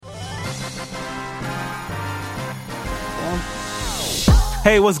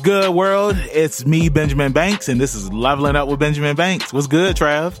Hey, what's good, world? It's me, Benjamin Banks, and this is Leveling Up with Benjamin Banks. What's good,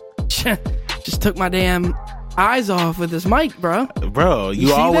 Trav? Just took my damn eyes off with this mic, bro. Bro,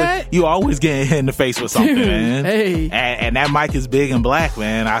 you always getting hit in the face with something, Dude, man. Hey. And that mic is big and black,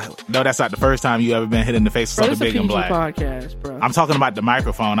 man. I know that's not the first time you ever been hit in the face with something big and black. Podcast, bro. I'm talking about the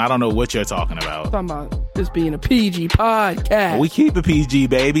microphone. I don't know what you're talking about. I'm talking about this being a PG podcast. We keep it PG,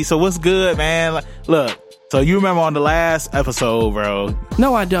 baby. So what's good, man? Look, so you remember on the last episode, bro?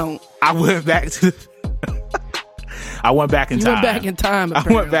 No, I don't. I went back to... I went back in time. Went back in time,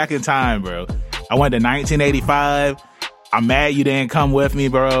 apparently. I went back in time, bro. I went to 1985. I'm mad you didn't come with me,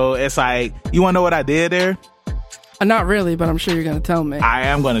 bro. It's like, you want to know what I did there? Not really, but I'm sure you're going to tell me. I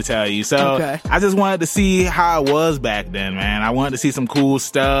am going to tell you. So okay. I just wanted to see how it was back then, man. I wanted to see some cool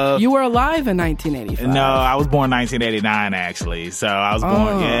stuff. You were alive in 1985. No, I was born 1989, actually. So I was born,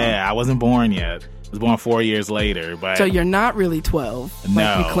 I wasn't born yet. I was born 4 years later. But so you're not really 12,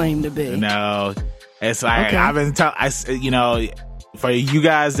 like you claim to be. No. It's like, I've been for you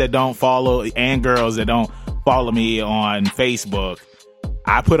guys that don't follow, and girls that don't follow me on Facebook,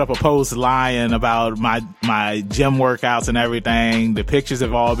 I put up a post lying about my gym workouts and everything. The pictures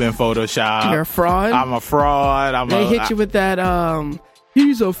have all been photoshopped. You're a fraud? I'm a fraud. They hit you with that,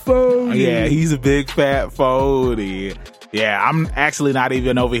 he's a phony. Yeah, he's a big fat phony. Yeah, I'm actually not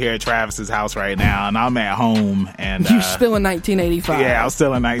even over here at Travis's house right now, and I'm at home. And you're still in 1985. Yeah, I'm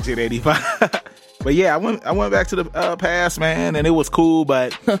still in 1985. But yeah, I went back to the past, man, and it was cool,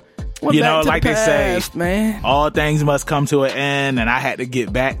 but... like they say, man, all things must come to an end, and I had to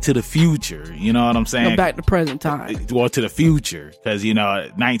get back to the future. You know what I'm saying? Go back to present time. Well, to the future, because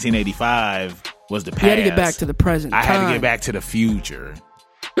 1985 was the past. You had to get back to the present time. I had to get back to the future.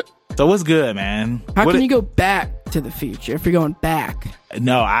 So what's good, man? How can you go back to the future if you're going back?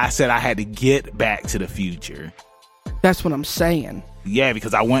 No, I said I had to get back to the future. That's what I'm saying. Yeah,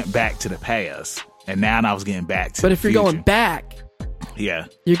 because I went back to the past, and now I was getting back to the future. But if you're going back... Yeah,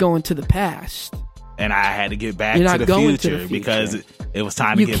 you're going to the past, and I had to get back to the future because it was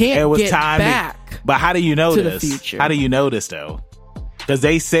time to get. It was time back. But how do you know this? The future. How do you know this though? Because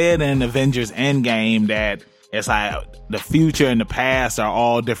they said in Avengers Endgame that it's like the future and the past are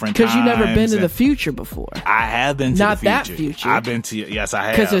all different. Because you've never been to the future before. I have been to not the future. That future. I've been to yes, I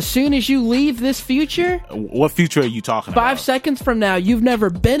have. Because as soon as you leave this future, what future are you talking about? 5 seconds from now, you've never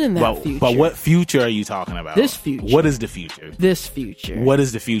been in that future. But what future are you talking about? This future. What is the future? This future. What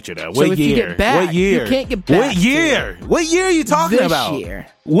is the future though? So what year? You get back, what year? You can't get back. What year? What year are you talking about? This year.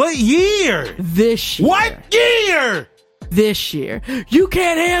 What year? This year. What year? This year. You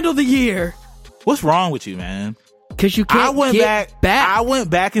can't handle the year. What's wrong with you, man? Because you can't get back. I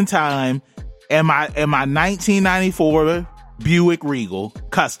went back in time in my 1994 Buick Regal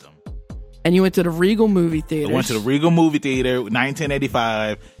Custom. And you went to the Regal movie theater. I went to the Regal movie theater,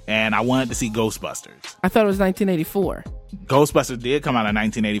 1985, and I wanted to see Ghostbusters. I thought it was 1984. Ghostbusters did come out in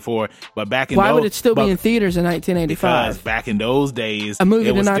 1984, but back in why would it still be in theaters in 1985? Because back in those days, a movie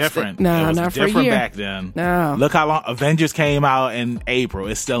it was different. No, it was not different for a year. Back then. No, look how long Avengers came out in April.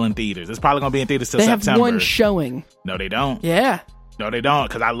 It's still in theaters. It's probably gonna be in theaters till September. They have one showing. No, they don't. Yeah. No, they don't,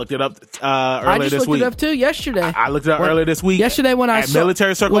 because I looked it up earlier this week. I just looked it up too yesterday. I looked it up earlier this week. Yesterday when I saw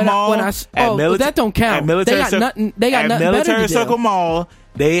Military Circle Mall. That don't count. At Military they got nothing better to do. Military Circle Mall,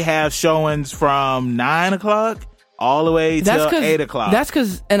 they have showings from 9 o'clock all the way till 8 o'clock. That's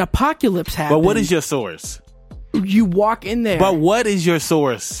because an apocalypse happened. But what is your source? You walk in there. But what is your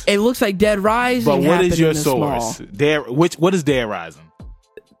source? It looks like Dead Rising. But what is your source? What is Dead Rising?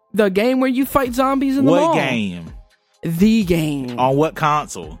 The game where you fight zombies in the mall. What game? The game. On what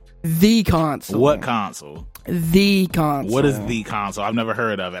console? The console. What console? The console. What is the console? I've never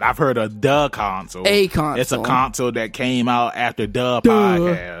heard of it. I've heard of the console. A console. It's a console that came out after the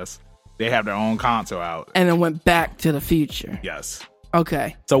podcast. They have their own console out. And then went back to the future. Yes.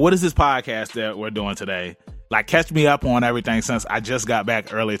 Okay. So what is this podcast that we're doing today? Like, catch me up on everything since I just got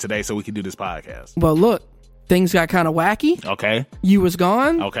back earlier today so we could do this podcast. Well, look. Things got kind of wacky. Okay. You was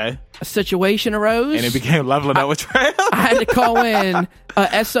gone. Okay. A situation arose. And it became Leveling Up with Trav. I had to call in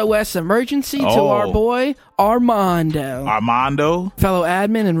a SOS emergency to our boy, Armando. Fellow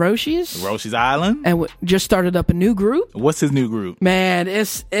admin in Roshi's Island. And just started up a new group. What's his new group? Man,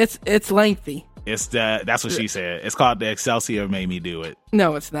 it's lengthy. That's what she said. It's called the Excelsior Made Me Do It.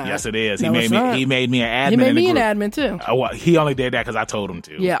 No, it's not. Yes, it is. No, he made me an admin. He made me an admin too. Well, he only did that because I told him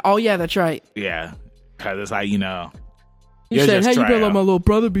to. Yeah. Oh, yeah. That's right. Yeah. Because it's like, you said, hey, you better let my little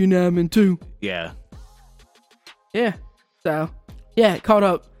brother be an admin too. Yeah. Yeah. So, yeah, called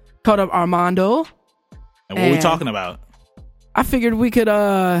up Armando. And what are we talking about? I figured we could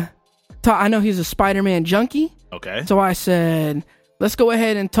talk. I know he's a Spider-Man junkie. Okay. So I said, let's go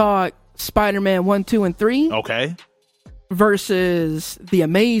ahead and talk Spider-Man 1, 2, and 3. Okay. Versus the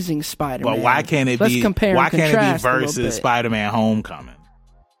Amazing Spider-Man. Well, why can't it be? Why can't it be versus Spider-Man: Homecoming?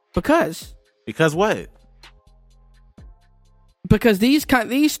 Because what? Because these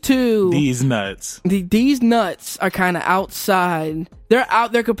nuts are kind of outside.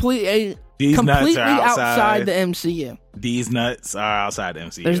 They're completely outside the MCU. These nuts are outside the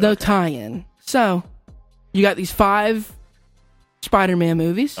MCU. There's no tie-in. So you got these 5 Spider-Man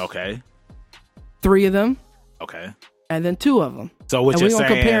movies. Okay. 3 of them. Okay. And then 2 of them. So what you're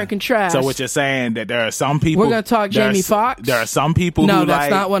saying? Compare and contrast. So what you're saying that there are some people. We're going to talk Jamie Foxx. There are some people. No, that's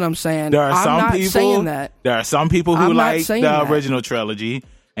not what I'm saying. There are I'm some not people saying that. There are some people who like the original trilogy,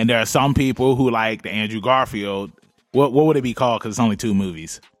 and there are some people who like the Andrew Garfield. What would it be called? Because it's only 2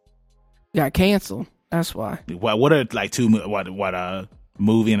 movies. Got canceled. That's why. What are like 2? What a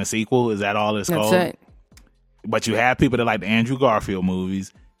movie and a sequel? Is that all it's called? That's it. But you have people that like the Andrew Garfield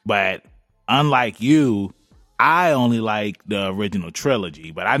movies, but unlike you. I only like the original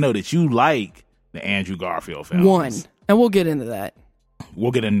trilogy, but I know that you like the Andrew Garfield films. 1, and we'll get into that. We'll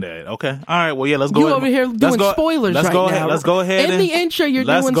get into that. Okay. All right. Well, yeah. Let's go. You over here doing spoilers right now. Let's go ahead. In the intro, you're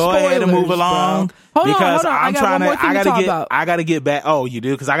doing spoilers. Let's go ahead and move along. Hold on. I'm trying to. I gotta get back. Oh, you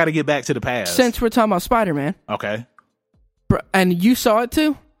do? Because I gotta get back to the past. Since we're talking about Spider-Man. Okay. And you saw it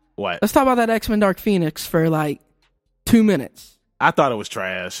too. What? Let's talk about that X-Men Dark Phoenix for like 2 minutes. I thought it was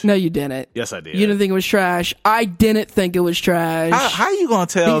trash. No, you didn't. Yes, I did. You didn't think it was trash. I didn't think it was trash. How you gonna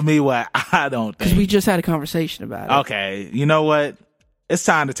tell me what I don't think? Because we just had a conversation about it. Okay. You know what? It's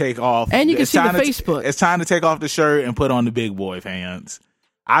time to take off. And you can see the Facebook. It's time to take off the shirt and put on the big boy pants.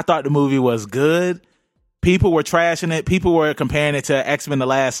 I thought the movie was good. People were trashing it. People were comparing it to X-Men: The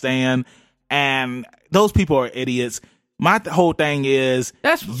Last Stand. And those people are idiots. My whole thing is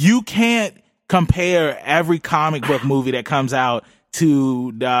you can't compare every comic book movie that comes out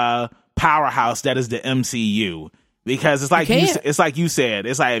to the powerhouse that is the MCU, because it's like you said,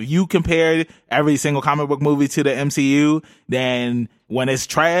 it's like if you compared every single comic book movie to the MCU, then when it's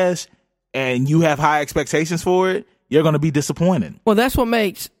trash and you have high expectations for it, you're going to be disappointed. Well, that's what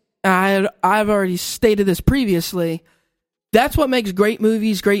makes I've already stated this previously. That's what makes great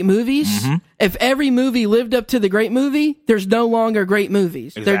movies great movies. Mm-hmm. If every movie lived up to the great movie, there's no longer great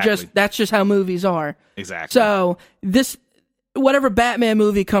movies. Exactly. That's just how movies are. Exactly. So whatever Batman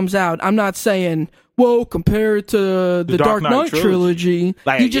movie comes out, I'm not saying, whoa, compare it to the Dark Knight trilogy.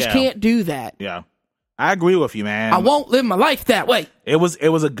 You just can't do that. Yeah. I agree with you, man. I won't live my life that way. It was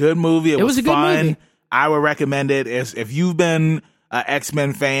a good movie. It was a fun. Good movie. I would recommend it if you've been an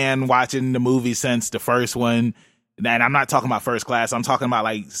X-Men fan watching the movie since the first one. And I'm not talking about First Class. I'm talking about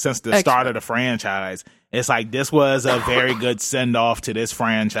like since the start of the franchise. It's like this was a very good send off to this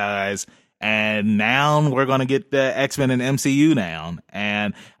franchise. And now we're going to get the X-Men and MCU down.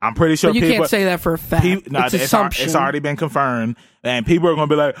 And I'm pretty sure you can't say that for a fact. It's already been confirmed. And people are going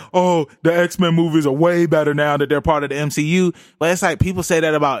to be like, oh, the X-Men movies are way better now that they're part of the MCU. But it's like people say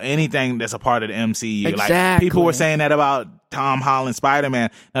that about anything that's a part of the MCU. Exactly. Like people were saying that about Tom Holland Spider-Man.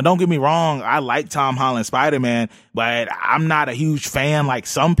 Now, don't get me wrong. I like Tom Holland Spider-Man, but I'm not a huge fan like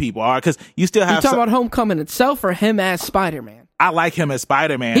some people are, because you still have... You talking about Homecoming itself or him as Spider-Man? I like him as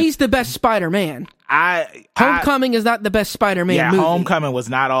Spider-Man. He's the best Spider-Man. Homecoming is not the best Spider-Man movie. Homecoming was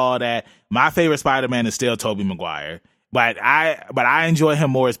not all that. My favorite Spider-Man is still Tobey Maguire. But I enjoy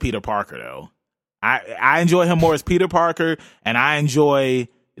him more as Peter Parker, though. I enjoy him more as Peter Parker, and I enjoy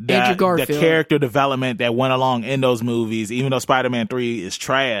the character development that went along in those movies. Even though Spider-Man 3 is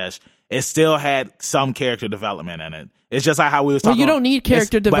trash, it still had some character development in it. It's just like how we was talking. Well, you don't need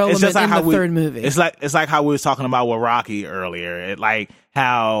character development in the third movie. It's like how we was talking about with Rocky earlier. Like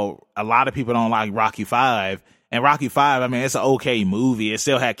how a lot of people don't like Rocky 5, and Rocky 5. I mean, it's an okay movie. It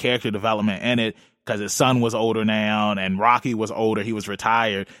still had character development in it, because his son was older now, and Rocky was older. He was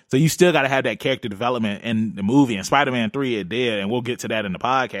retired. So you still got to have that character development in the movie. And Spider-Man 3, it did, and we'll get to that in the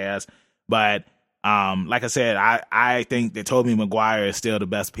podcast. But like I said, I think that Tobey Maguire is still the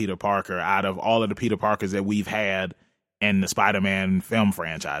best Peter Parker out of all of the Peter Parkers that we've had in the Spider-Man film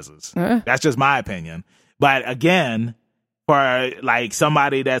franchises. That's just my opinion. But again, for like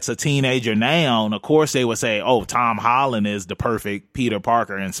somebody that's a teenager now, and of course they would say, oh, Tom Holland is the perfect Peter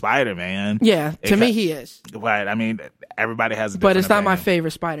Parker and Spider-Man. Yeah, to me he is. But I mean, everybody has a different But it's not opinion. my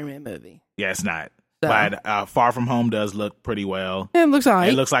favorite Spider-Man movie. Yeah, it's not. So. But Far From Home does look pretty well. Yeah, it looks all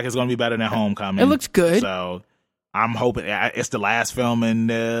right. It looks like it's going to be better than Homecoming. It looks good. So I'm hoping it's the last film in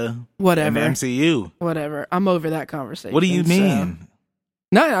the MCU. Whatever. I'm over that conversation. What do you mean?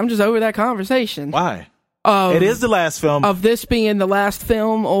 No, I'm just over that conversation. Why? It is the last film of this being the last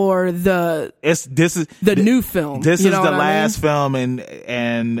film, or this is the new film. This is the last film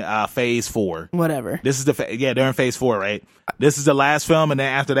in phase 4. Whatever. This is they're in phase 4, right? This is the last film, and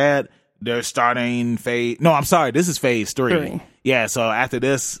then after that they're starting phase. No, I'm sorry. This is phase 3. Yeah. So after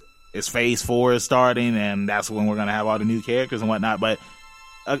this, it's phase 4 is starting, and that's when we're gonna have all the new characters and whatnot. But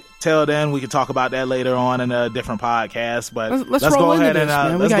till then, we can talk about that later on in a different podcast. But let's go ahead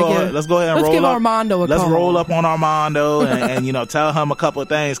and let's go ahead and give Armando a call. Let's roll up on Armando and tell him a couple of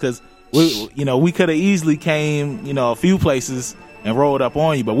things, because we could have easily came a few places and rolled up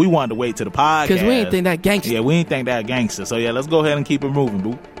on you, but we wanted to wait to the podcast because we ain't think that gangster. Yeah, we ain't think that gangster. So yeah, let's go ahead and keep it moving,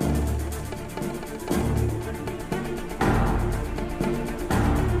 boo.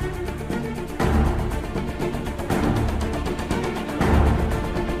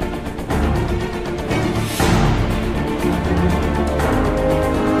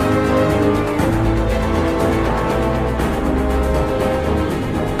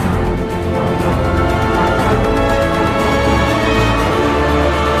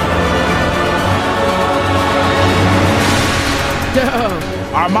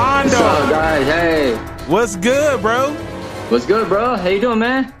 Armando. What's up, guys? Hey. What's good, bro? What's good, bro? How you doing,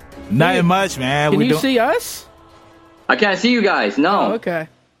 man? Nothing much, man. Can you see us? I can't see you guys. No. Oh, okay.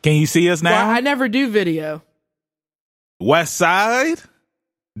 Can you see us now? Well, I never do video. West Side.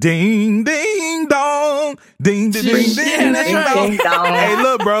 Ding, ding, dong. Ding, ding, ding, ding, ding, dong. Hey,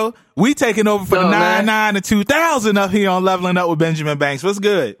 look, bro. We taking over for the 99 and 2000 up here on Leveling Up with Benjamin Banks. What's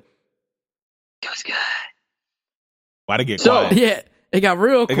good? What's good? Why'd it get quiet? Yeah. It got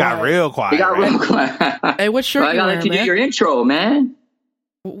real quiet. It got real quiet. Hey, what shirt you wearing, I gotta let you do your intro, man.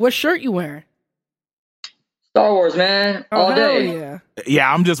 What shirt you wearing? Star Wars, man. All day. Yeah.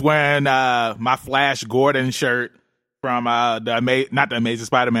 Yeah, I'm just wearing my Flash Gordon shirt from not the Amazing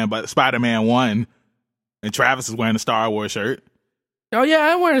Spider-Man, but Spider-Man 1. And Travis is wearing a Star Wars shirt. Oh,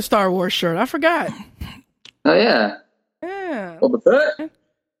 yeah, I'm wearing a Star Wars shirt. I forgot. Oh, yeah. Yeah.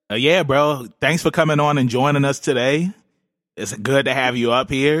 Yeah, bro. Thanks for coming on and joining us today. It's good to have you up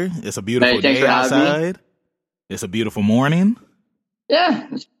here. It's a beautiful day outside. It's a beautiful morning. Yeah,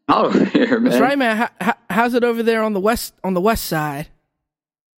 it's hot over here, man. That's right, man. How's it over there on the west side?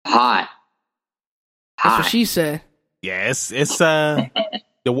 Hot. That's what she said. Yeah, it's the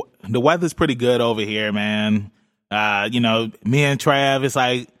weather's pretty good over here, man. Me and Trav, it's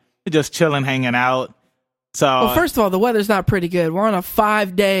like we're just chilling, hanging out. So, well, first of all, the weather's not pretty good. We're on a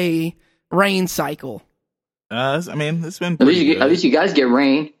 5-day rain cycle. It's been at least you guys get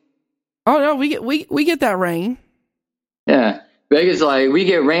rain. Oh no, we get that rain. Yeah, Vegas, like, we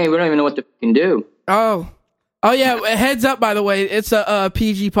get rain, we don't even know what to fucking do. Oh yeah. Heads up, by the way, it's a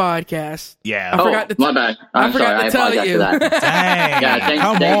PG podcast. Yeah, I forgot to my bad. I'm sorry. I apologize for that. Dang, yeah, thank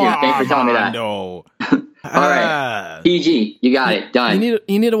you. Thanks for telling me that. All right, PG, you got it done. You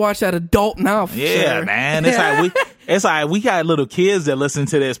need to watch that adult now. Yeah, man. It's like we got little kids that listen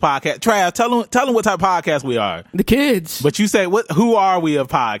to this podcast. Trav, tell them what type of podcast we are. The kids. But you say who are we of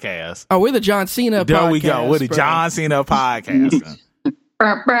podcasts? Oh, we're the John Cena podcast. There we go. We're the John Cena podcast.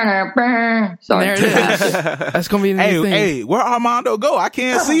 Sorry. There it is. That's gonna be the new thing. Hey, where Armando go? I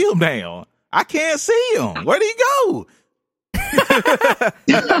can't see him now. I can't see him. Where'd he go?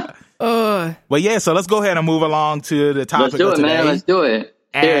 But yeah, so let's go ahead and move along to the topic of today. Man. Let's do it.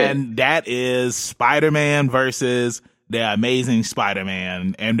 And that is Spider-Man versus the Amazing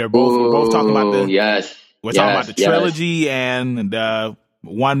Spider-Man. And we're both talking about we're talking about the trilogy and the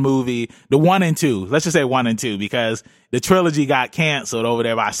one movie, the 1 and 2. Let's just say 1 and 2, because the trilogy got canceled over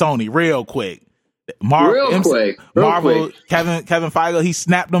there by Sony real quick. Real quick. Kevin Feige, he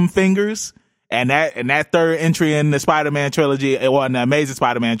snapped them fingers. And that third entry in the Spider-Man trilogy, in the Amazing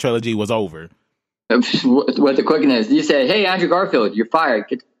Spider-Man trilogy, was over. What the quickness? You said, "Hey, Andrew Garfield, you're fired.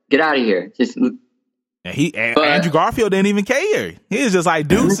 Get out of here." Andrew Garfield didn't even care. He was just like,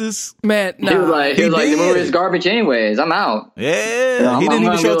 "Deuces." Man, no. He was like, the movie is garbage anyways. I'm out. Yeah, he didn't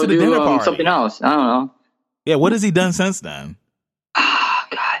even show up to the dinner party. Something else. I don't know. Yeah, what has he done since then? Oh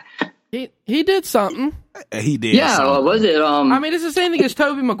God. He did something. He did. Yeah, something. Was it? It's the same thing as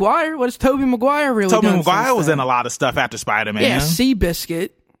Tobey Maguire. What has Tobey Maguire really done? Tobey Maguire was in a lot of stuff after Spider-Man. Yeah,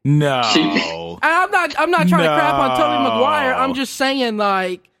 Seabiscuit. No. I'm not trying to crap on Tobey Maguire. I'm just saying,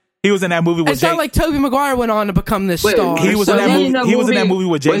 like, he was in that movie with It's not like Tobey Maguire went on to become this star. He was in that movie. He was in that movie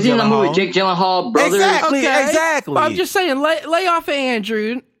with Jake Gyllenhaal. Was he in that movie with Jake Gyllenhaal, brother? Exactly. But I'm just saying, lay off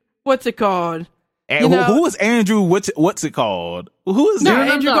Andrew. What's it called? And who is Andrew? What's it called? Who is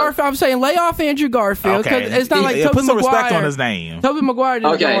Andrew Garfield? I'm saying lay off Andrew Garfield, because it's not like Tobey put some Maguire. respect on his name. Tobey Maguire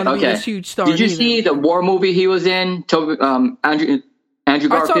didn't go on to be this huge star. Did you see the war movie he was in? Andrew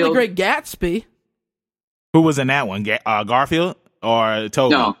Garfield. I saw The Great Gatsby. Who was in that one? Garfield or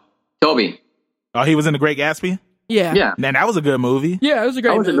Toby? No, Toby. Oh, he was in The Great Gatsby? Yeah. Man, that was a good movie. Yeah, it was a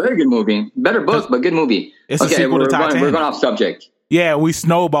great movie. That was a very good movie. Better book, but good movie. It's a sequel to Titanic. We're going off subject. Yeah, we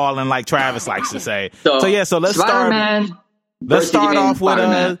snowballing like Travis likes to say. So let's Spider-Man. Let's start off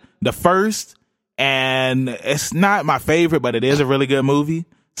with the first, and it's not my favorite, but it is a really good movie,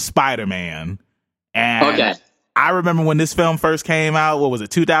 Spider-Man. And I remember when this film first came out. What was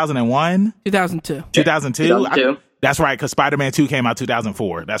it? 2001? 2002. 2002. That's right, because Spider-Man 2 came out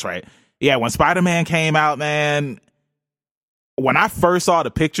 2004. That's right. Yeah, when Spider-Man came out, man, when I first saw the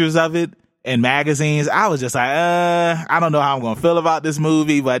pictures of it in magazines, I was just like, I don't know how I'm going to feel about this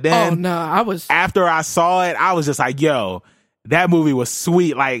movie. But then after I saw it, I was just like, yo, that movie was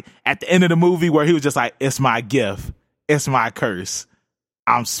sweet. Like at the end of the movie where he was just like, it's my gift. It's my curse.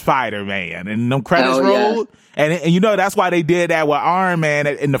 I'm Spider-Man. And them credits rolled. And you know, that's why they did that with Iron Man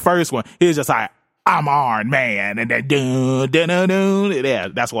in the first one. He was just like, I'm Iron Man. And then yeah,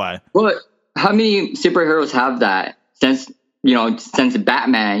 that's why. Well, how many superheroes have that since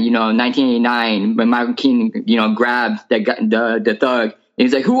Batman, 1989, when Michael Keaton, grabs the thug, and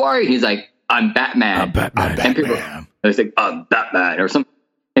he's like, who are you? He's like, I'm Batman. I'm Batman. And people, it's like, I'm Batman or something.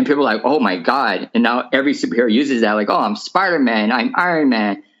 And people are like, oh my God. And now every superhero uses that, like, oh, I'm Spider-Man, I'm Iron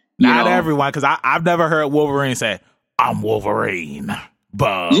Man. Not everyone, because I've never heard Wolverine say, I'm Wolverine.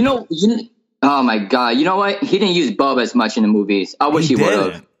 Bub. Oh my God. You know what? He didn't use Bub as much in the movies. I wish he would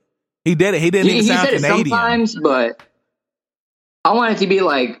have. He did it. He didn't even sound Canadian. It sometimes, but I want it to be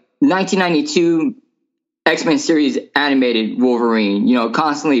like 1992 X-Men series animated Wolverine,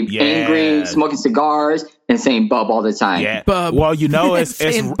 constantly angry, smoking cigars, and saying Bub all the time. Yeah. Bub. Well, it's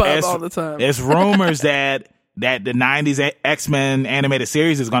Bub all the time. It's rumors that the 90s X-Men animated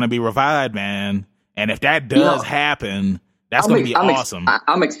series is going to be revived, man. And if that does happen, that's going to be awesome.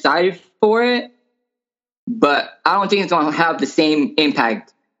 I'm excited for it, but I don't think it's going to have the same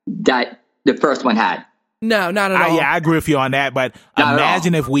impact that the first one had. No, not at all. Yeah, I agree with you on that. But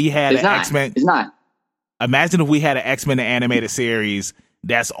imagine if we had an X-Men. It's not. Imagine if we had an X-Men animated series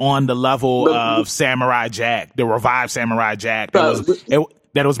that's on the level of Samurai Jack, the revived Samurai Jack. That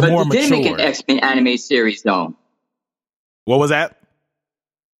was more mature. They did make an X-Men animated series, though. What was that?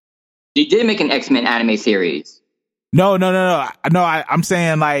 They did make an X-Men anime series. No. I'm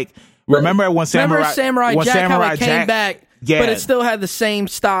saying, like, remember when Samurai Jack, how it came back, but it still had the same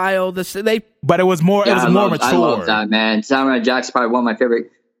style. But it was more. It was more mature. I love that, man. Samurai Jack's probably one of my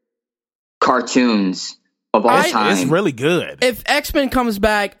favorite cartoons of all time. It's really good. If X-Men comes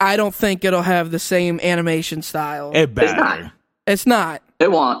back, I don't think it'll have the same animation style. It better. It's not. It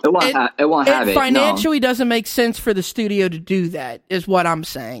won't have it. Financially doesn't make sense for the studio to do that, is what I'm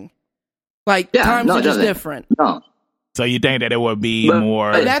saying. Like, times are just different. No. So you think that it would be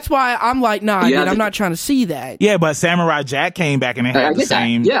more... That's why I'm like, nah, dude, I'm not trying to see that. Yeah, but Samurai Jack came back and it had the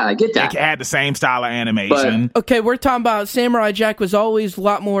same... Yeah, I get that. It had the same style of animation. Okay, we're talking about Samurai Jack was always a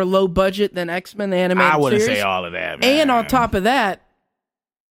lot more low budget than X-Men the animated series. I wouldn't say all of that, man. And on top of that...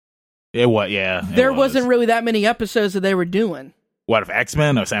 It was, yeah. There wasn't really that many episodes that they were doing. What, of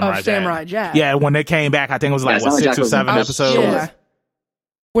X-Men or Samurai Jack? Samurai Jack. Yeah, when they came back, I think it was like, 6 or 7 episodes? Yeah.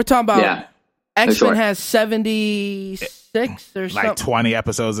 We're talking about... X-Men has 76 or something. Like 20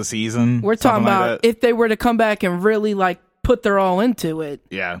 episodes a season. We're talking about if they were to come back and really put their all into it.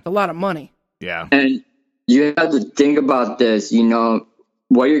 Yeah. It's a lot of money. Yeah. And you have to think about this,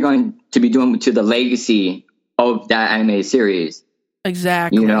 what you're going to be doing to the legacy of that animated series.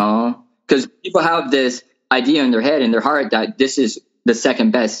 Exactly. Because people have this idea in their head, in their heart, that this is the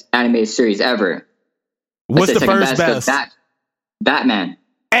second best animated series ever. What's the first best? Batman.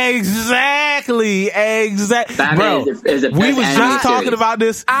 Exactly. Batman Bro, is we was just talking about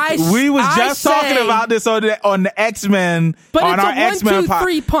this. We was just talking about this on the X-Men. But on it's our a X-Men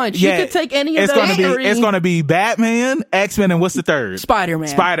 1-2-3 punch. Yeah, you could take any of those. It's going to be Batman, X-Men, and what's the third?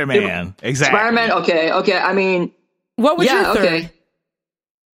 Spider-Man. Exactly. Spider-Man. Okay. I mean, what was your third? Okay.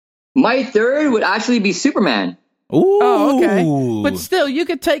 My third would actually be Superman. Ooh. Oh, okay. But still, you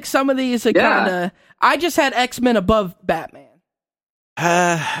could take some of these and kind of... I just had X-Men above Batman.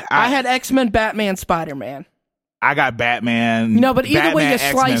 I had X-Men, Batman, Spider-Man. I got Batman. No, but either Batman, way you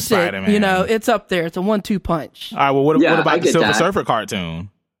X-Men, slice Spider-Man. it, it's up there. It's a 1-2 punch. All right, well, what about the Silver Surfer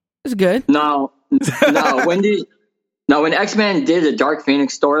cartoon? It's good. No. When X-Men did the Dark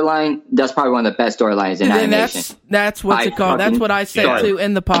Phoenix storyline, that's probably one of the best storylines in animation. That's what's it called. That's what I said too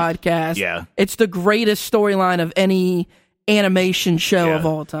in the podcast. Yeah. It's the greatest storyline of any animation show of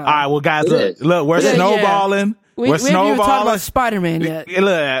all time. All right, well, guys, look, we're snowballing. Yeah. We haven't even talked about Spider-Man yet.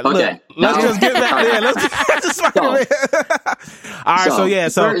 Look, let's just get back there. Let's get back to Spider-Man. All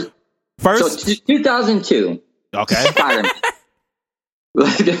right, so First, so 2002. Okay. Spider-Man.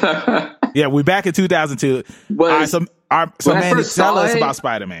 Yeah, we're back in 2002. All right, so Manny, tell us about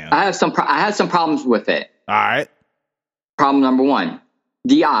Spider-Man. I had some problems with it. All right. Problem number one,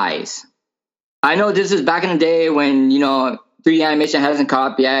 the eyes. I know this is back in the day when, 3D animation hasn't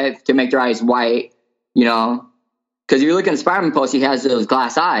caught up yet to make their eyes white, because if you look at the Spider-Man post, he has those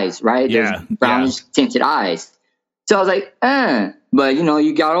glass eyes, right? Yeah. Those brownish tinted eyes. So I was like, but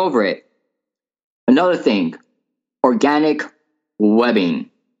you got over it. Another thing, organic webbing.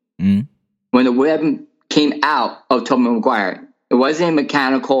 Mm. When the web came out of Tobey Maguire, it wasn't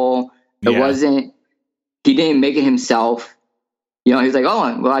mechanical. It wasn't, he didn't make it himself. He was like,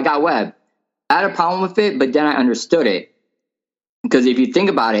 oh, well, I got web. I had a problem with it, but then I understood it. Because if you think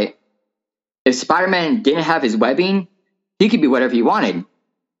about it, if Spider-Man didn't have his webbing, he could be whatever he wanted.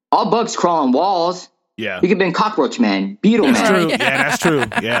 All bugs crawl on walls. Yeah. He could be Cockroach Man, Beetle That's Man. true. Yeah, that's true.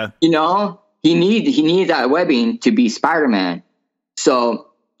 Yeah. He needed that webbing to be Spider-Man. So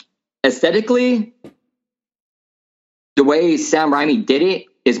aesthetically, the way Sam Raimi did it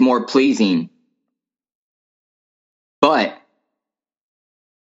is more pleasing. But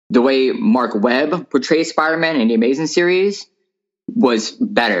the way Mark Webb portrays Spider-Man in the Amazing series was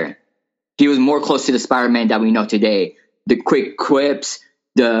better. He was more close to the Spider-Man that we know today. The quick quips,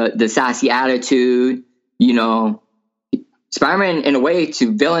 the sassy attitude, Spider-Man, in a way,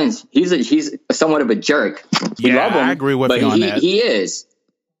 to villains, he's somewhat of a jerk. We love him, I agree with you on that. He is.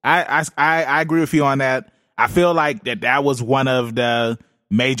 I agree with you on that. I feel like that was one of the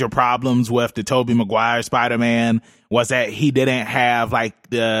major problems with the Tobey Maguire Spider-Man, was that he didn't have like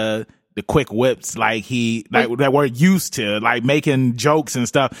the quick whips that we're used to, like making jokes and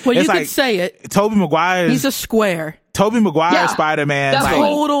stuff. Well, it's you could say it. Tobey Maguire, he's a square. Tobey Maguire Spider-Man,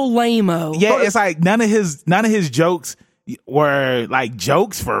 Total lame-o. Yeah, it's like none of his jokes were like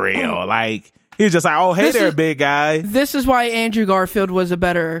jokes for real. Like he was just like, oh, hey there, big guy. This is why Andrew Garfield was a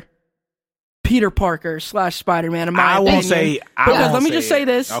better Peter Parker / Spider-Man, in my opinion. Let me just say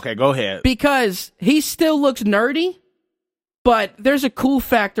this. Okay, go ahead. Because he still looks nerdy, but there's a cool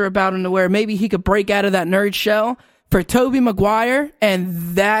factor about him to where maybe he could break out of that nerd shell. For Tobey Maguire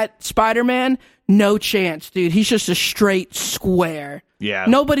and that Spider-Man, no chance, dude. He's just a straight square. Yeah.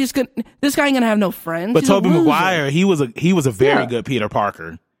 This guy ain't gonna have no friends. But Tobey Maguire, he was a very good Peter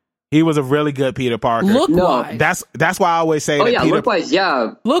Parker. He was a really good Peter Parker. Look-wise. That's why I always say that Peter... look-wise,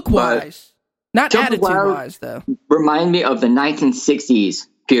 yeah. Look-wise. Not attitude-wise, though. Remind me of the 1960s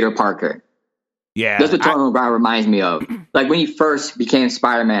Peter Parker. Yeah. That's what Tobey Maguire reminds me of. Like, when he first became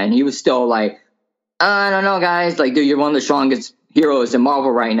Spider-Man, he was still like, I don't know, guys. Like, dude, you're one of the strongest heroes in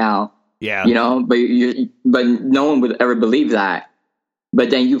Marvel right now. Yeah. But no one would ever believe that. But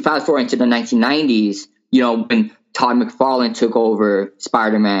then you fast forward into the 1990s, when Todd McFarlane took over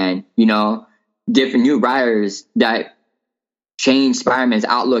Spider-Man, different new writers that changed Spider-Man's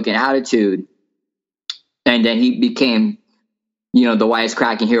outlook and attitude. And then he became, the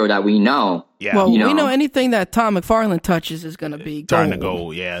wisecracking hero that we know. Yeah. Well, we know anything that Todd McFarlane touches is going to be gold. Turn to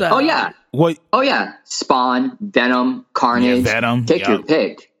gold, yeah. So, oh, yeah. What? Oh, yeah. Spawn, Venom, Carnage. Yeah, Venom. Take your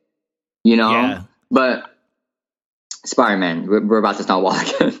pick. Yeah. But Spider-Man, we're about to start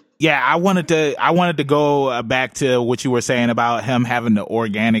walking. Yeah, I wanted to go back to what you were saying about him having the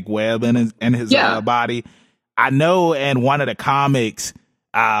organic web in his body. I know in one of the comics,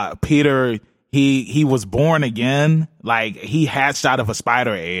 Peter, he was born again. Like he hatched out of a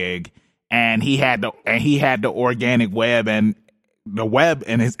spider egg, and he had the organic web and the web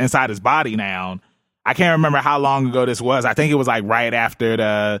inside his body now. I can't remember how long ago this was. I think it was like right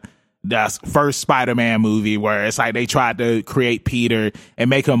after the first Spider-Man movie, where it's like they tried to create Peter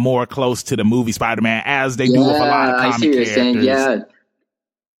and make him more close to the movie Spider-Man, as they do with a lot of comic characters. Saying, yeah.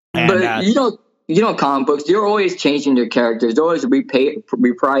 And, but comic books, they're always changing their characters. They're always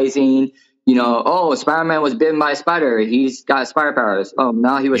reprising. Spider-Man was bitten by a spider. He's got spider powers. Oh,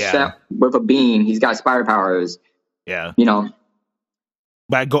 now he was shot with a beam. He's got spider powers. Yeah.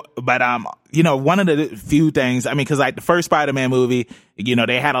 But one of the few things, because like the first Spider-Man movie,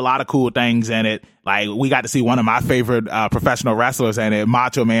 they had a lot of cool things in it. Like we got to see one of my favorite professional wrestlers in it,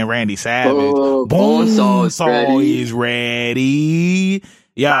 Macho Man Randy Savage. Bonesaw is ready.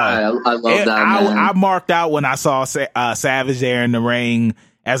 Yeah, I love that, man. I marked out when I saw Savage there in the ring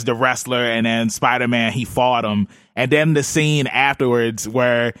as the wrestler, and then Spider-Man, he fought him, and then the scene afterwards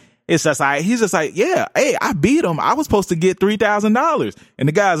where it's just like, he's just like, yeah, hey, I beat him. I was supposed to get $3,000. And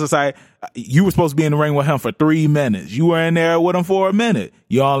the guy's just like, you were supposed to be in the ring with him for 3 minutes. You were in there with him for a minute.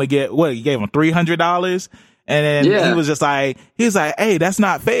 You only get, you gave him $300? And then he was like, hey, that's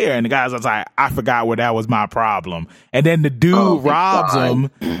not fair. And the guy was like, I forgot where that was my problem. And then the dude robs him.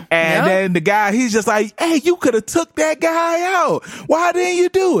 And then the guy, he's just like, hey, you could have took that guy out. Why didn't you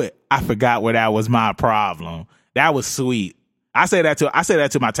do it? I forgot where that was my problem. That was sweet. I say that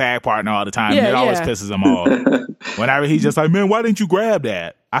to my tag partner all the time. And it always pisses him off. Whenever he's just like, man, why didn't you grab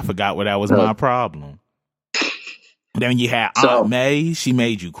that? I forgot where that was my problem. Then you had Aunt May. She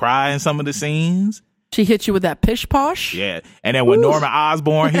made you cry in some of the scenes. She hit you with that pish posh. Yeah. And then when Norman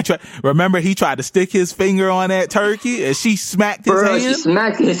Osborn, he tried to stick his finger on that turkey and she smacked his hand. She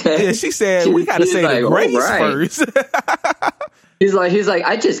smacked his hand. Yeah, she said, we got to say the grace first. He's like,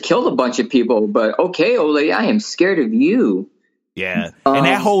 I just killed a bunch of people, but okay, old lady, I am scared of you. Yeah. And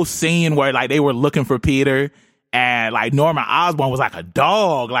that whole scene where like they were looking for Peter and like Norman Osborn was like a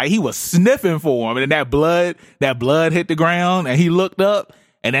dog. Like he was sniffing for him. And then that blood hit the ground and he looked up.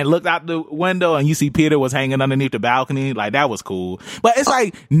 And then looked out the window and you see Peter was hanging underneath the balcony. Like, that was cool. But it's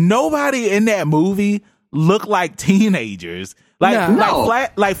like nobody in that movie looked like teenagers. Flash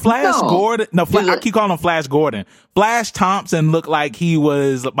Gordon. No, I keep calling him Flash Gordon. Flash Thompson looked like he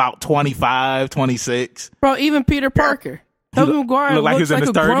was about 25, 26. Bro, even Peter Parker. Tobey Maguire looked like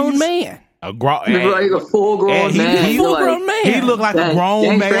a grown man. Like a full grown man. He looked like a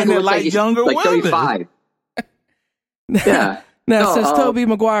grown man that liked younger women. 35. Yeah. Now, since Tobey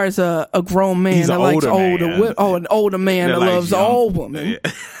Maguire is a grown man that likes an older man that loves all women.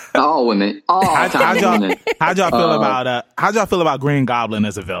 Yeah. All women. How'd y'all feel about Green Goblin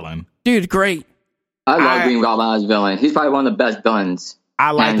as a villain? Dude, great. I love Green Goblin as a villain. He's probably one of the best villains.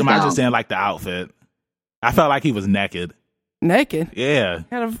 I liked him. I just didn't like the outfit. I felt like he was naked. Naked? Yeah.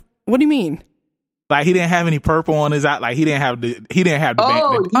 What do you mean? Like he didn't have any purple on his eye. Like he didn't have the. He didn't have the.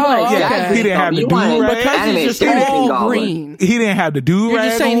 Okay. He didn't have the do-rag because he's just all green. He didn't have the do-rag. You're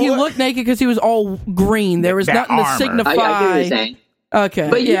just saying he looked naked because he was all green. There was nothing to signify. I get what you're saying. Okay,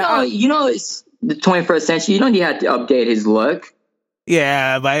 but you know, it's the 21st century. You don't have to update his look.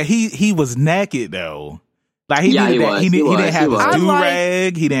 Yeah, but he was naked though. Like he didn't have his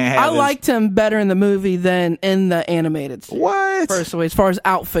do-rag. He didn't have. I liked him better in the movie than in the animated series. What? Personally, as far as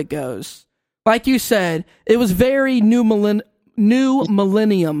outfit goes. Like you said, it was very new millennium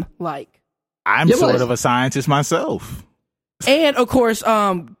like. I'm sort of a scientist myself. And of course,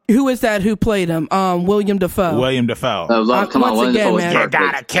 who is that who played him? William Dafoe. Once again, man, you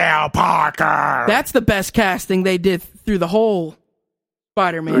gotta kill Parker. That's the best casting they did through the whole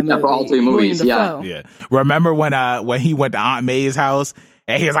Spider-Man movie. For all three movies, yeah. Remember when he went to Aunt May's house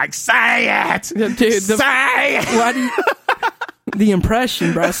and he was like, "Say it, dude, say it." Why do you? The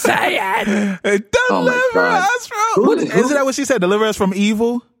impression, bro. Say it. Deliver us from... Isn't that what she said? Deliver us from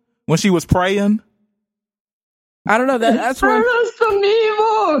evil? When she was praying? I don't know. That's Deliver us from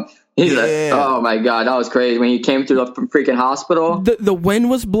evil. He's like, oh my God, that was crazy. When he came to the freaking hospital. The wind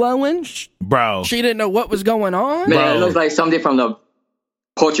was blowing. Bro. She didn't know what was going on. Man, it looked like something from the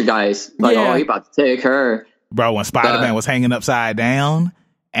Poltergeist. Like, he about to take her. Bro, when Spider-Man was hanging upside down,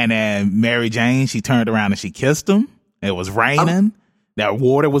 and then Mary Jane, she turned around and she kissed him. It was raining. That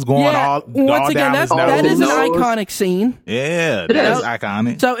water was going all once again, down his that nose. is an iconic scene. Yeah, that's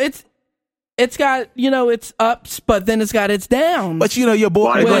iconic. So it's got, its ups, but then it's got its downs. But your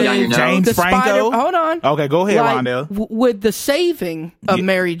boy James Franco. Hold on. Okay, go ahead, Rondell. With the saving of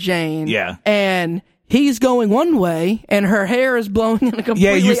Mary Jane. Yeah. And he's going one way, and her hair is blowing in a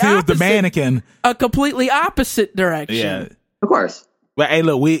completely you see it was the mannequin. A completely opposite direction. Yeah. Of course. But hey,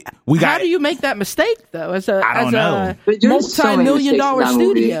 look, we got. How do you make that mistake though? As a know. multi-million-dollar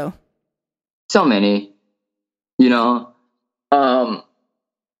studio. So many,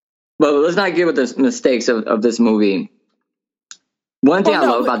 But let's not get with the mistakes of this movie. One thing I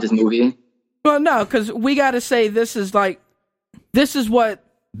love about this movie. Well, no, because we got to say this is what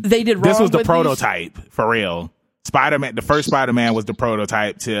they did wrong. This was the prototype for real. Spider-Man, the first Spider-Man was the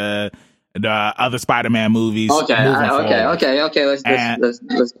prototype to the other Spider-Man movies. Okay. Let's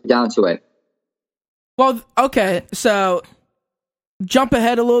get down to it. Well, okay, so jump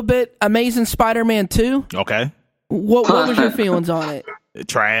ahead a little bit. Amazing Spider-Man 2. Okay. What was your feelings on it?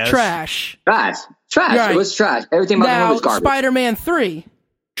 Trash. Right. It was trash. Everything about the movie was garbage. Spider-Man 3.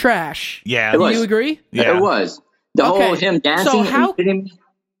 Trash. Yeah. Do you agree? Yeah. It was. The whole him dancing. So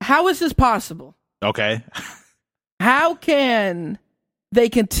how is this possible? Okay. How can they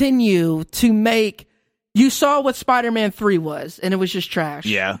continue to make... You saw what Spider-Man 3 was, and it was just trash.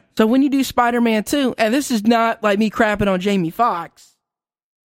 Yeah. So when you do Spider-Man 2, and this is not like me crapping on Jamie Foxx,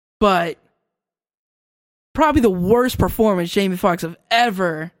 but probably the worst performance Jamie Foxx have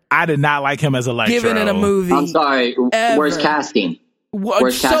ever... I did not like him as Electro. Given in a movie. I'm sorry. Ever. Worst casting.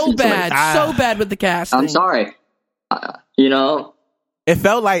 So bad with the casting. I'm sorry. You know, it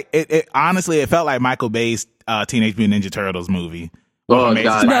felt like it. Honestly, it felt like Michael Bay's Teenage Mutant Ninja Turtles movie. Oh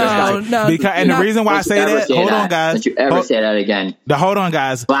God! No. Because the reason why I say that, hold on, guys. Don't you ever say that again? Hold on,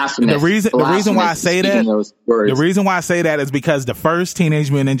 guys. Blasphemous. The reason why I say that, the reason why I say that is because the first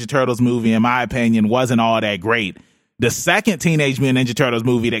Teenage Mutant Ninja Turtles movie, in my opinion, wasn't all that great. The second Teenage Mutant Ninja Turtles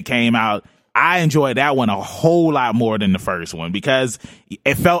movie that came out, I enjoyed that one a whole lot more than the first one because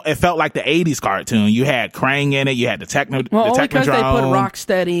it felt like the 80s cartoon. You had Krang in it, you had the Technodrome. Only because they put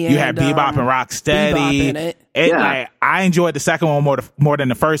Rocksteady and you had Bebop and Rocksteady. Bebop in it. Like, I enjoyed the second one more than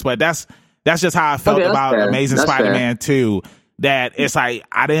the first, but that's just how I felt about Amazing Spider-Man 2. That it's like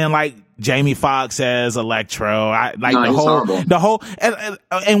I didn't like Jamie Foxx as Electro. I like the whole,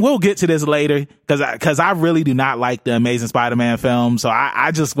 and we'll get to this later because I really do not like the Amazing Spider-Man film. So I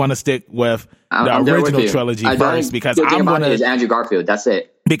just want to stick with the original trilogy first because I'm going to is Andrew Garfield. That's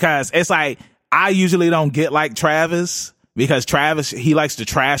it. Because it's like I usually don't get like Travis because Travis he likes to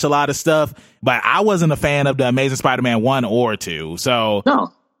trash a lot of stuff, but I wasn't a fan of the Amazing Spider-Man 1 or 2. So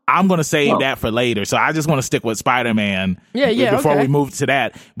no. I'm going to save that for later. So I just want to stick with Spider-Man before we move to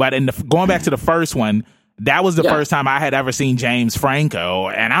that. But going back to the first one, that was the first time I had ever seen James Franco.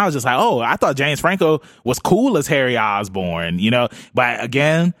 And I was just like, oh, I thought James Franco was cool as Harry Osborn, you know. But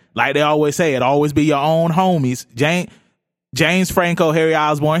again, like they always say, it always be your own homies. James Franco, Harry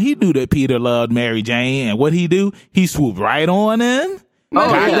Osborn, he knew that Peter loved Mary Jane. And what he do? He swooped right on in,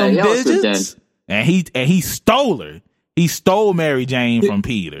 got them digits, and he stole her. He stole Mary Jane from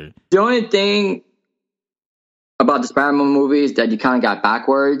Peter. The only thing about the Spider-Man movies that you kind of got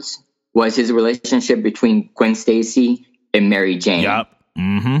backwards was his relationship between Gwen Stacy and Mary Jane. Yep.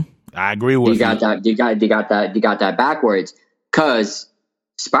 Mm-hmm. I agree with you. You got that backwards because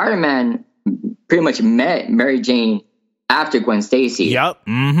Spider-Man pretty much met Mary Jane after Gwen Stacy. Yep.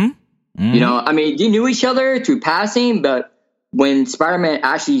 Mm-hmm. Mm-hmm. You know, I mean, they knew each other through passing, but when Spider-Man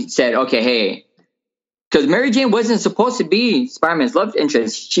actually said, "Okay, hey." Because Mary Jane wasn't supposed to be Spider-Man's love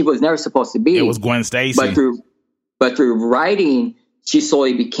interest. She was never supposed to be. It was Gwen Stacy. But through writing, she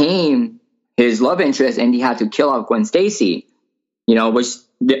slowly became his love interest, and he had to kill off Gwen Stacy. You know, which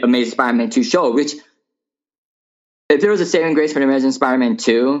the Amazing Spider-Man 2 showed. Which, if there was a saving grace for the Amazing Spider-Man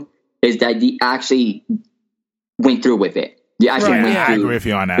 2, is that he actually went through with it. He actually went through. I agree with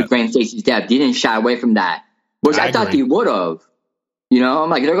you on that. With Gwen Stacy's death, he didn't shy away from that, which I thought he would have. You know, I'm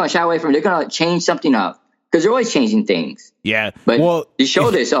like, they're going to shy away from it. They're going to change something up. Because they're always changing things. Yeah. But he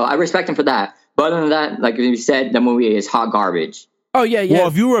showed it, so I respect him for that. But other than that, like you said, the movie is hot garbage. Oh, yeah. Well,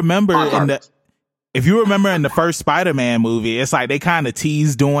 if you remember in the first Spider-Man movie, it's like they kind of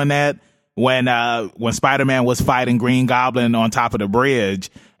teased doing that when Spider-Man was fighting Green Goblin on top of the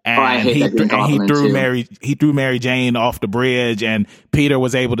bridge. And he threw Mary Jane off the bridge, and Peter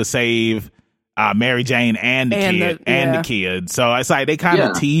was able to save Mary Jane and the kid. So it's like they kind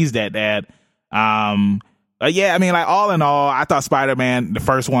of teased at that. I mean, like all in all, I thought Spider-Man, the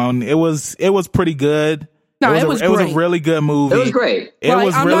first one, it was pretty good. No, it was a really good movie. It was great.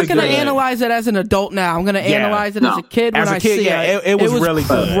 I'm not going to analyze it as an adult now. I'm going to analyze it as a kid when I see it. It was really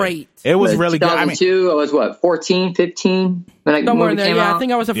good. Great. It was really good. 2002, I was what, 14, 15? Somewhere in there, I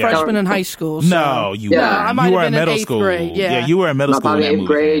think I was a freshman in high school. So. No, you weren't. I might have been in eighth grade. Yeah, you were in middle school. Probably 8th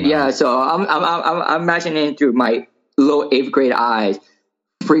grade, yeah. So I'm imagining through my little 8th grade eyes,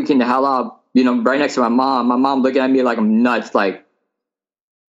 freaking the hell out. You know, right next to my mom looking at me like I'm nuts, like,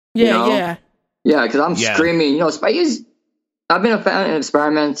 yeah, because I'm screaming. You know, I've been a fan of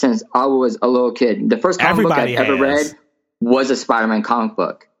Spider-Man since I was a little kid. The first comic book I ever read was a Spider-Man comic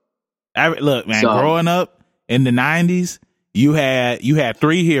book. Look, man, growing up in the 90s, you had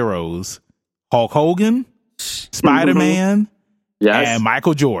 3 heroes: Hulk Hogan, Spider-Man, and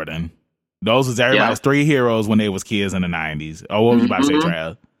Michael Jordan. Those was everybody's 3 heroes when they was kids in the 90s. Oh, what was you about to say,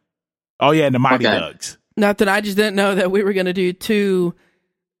 Trav? Oh, yeah, and the Mighty Ducks. Not that I just didn't know that we were going to do 2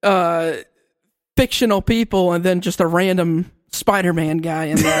 fictional people and then just a random Spider-Man guy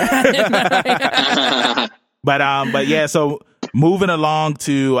in there. But yeah, so moving along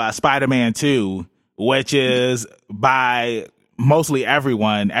to Spider-Man 2, which is by mostly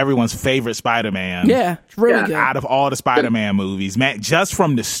everyone's favorite Spider-Man. Yeah, it's really good. Out of all the Spider-Man movies, man, just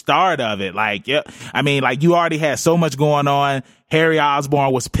from the start of it, I mean, like you already had so much going on. Harry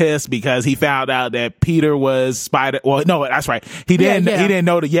Osborn was pissed because he found out that Peter was Spider. Well, no, that's right. He didn't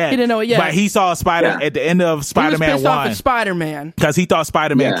know it yet. He didn't know it yet. But he saw Spider at the end of Spider-Man 1. He was pissed off at Spider-Man because he thought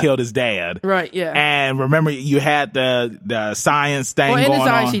Spider-Man killed his dad. Right. Yeah. And remember, you had the science thing going on. In his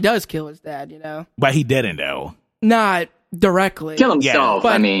eyes, he does kill his dad. You know. But he didn't though. Not directly. Kill himself.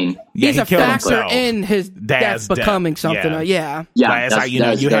 But I mean, he's a factor himself. in his death becoming something. Yeah, it's like,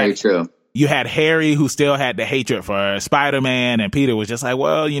 that's very true. You had Harry, who still had the hatred for Spider-Man, and Peter was just like,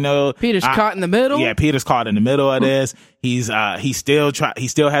 well, Peter's caught in the middle. Yeah, Peter's caught in the middle of this. He still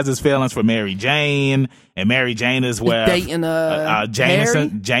has his feelings for Mary Jane, and Mary Jane is with dating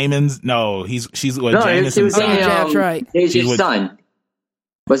Jameson. Jameson's she's with Jameson's son. That's right. His son.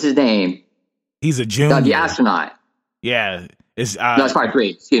 What's his name? He's a junior. The astronaut. Yeah, it's that's part 3.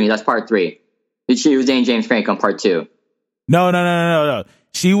 Excuse me, that's part 3. She was dating James Franco in part 2. No.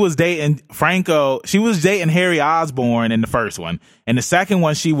 She was dating Franco. She was dating Harry Osborn in the first one. In the second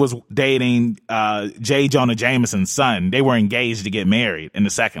one, she was dating J. Jonah Jameson's son. They were engaged to get married in the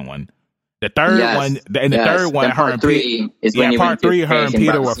second one. The third one, third one, her and Peter. Part 3, her and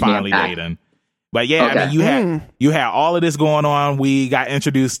Peter were finally dating. But yeah, okay. I mean, you had all of this going on. We got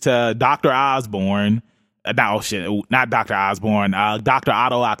introduced to Dr. Osborn. Not Dr. Osborn. Dr.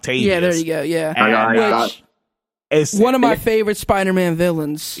 Otto Octavius. Yeah, there you go. Yeah. It's one of my favorite Spider-Man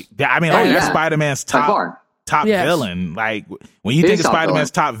villains. I mean, that's Spider-Man's top villain. Like, when you think of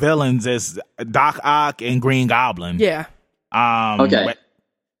Spider-Man's top villains, it's Doc Ock and Green Goblin. Yeah. Okay.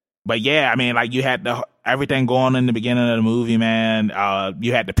 But yeah, I mean, like, you had everything going in the beginning of the movie, man.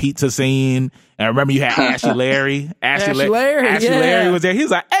 You had the pizza scene. And I remember you had Ashley Larry. Ashley Larry was there. He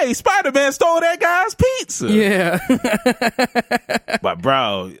was like, hey, Spider-Man stole that guy's pizza. Yeah. But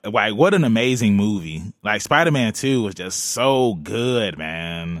bro, like, what an amazing movie. Like, Spider-Man 2 was just so good,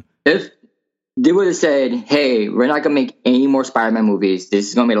 man. If they would have said, hey, we're not going to make any more Spider-Man movies, this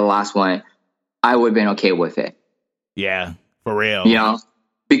is going to be the last one, I would have been okay with it. Yeah, for real.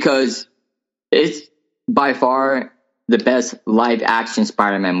 Because it's by far the best live action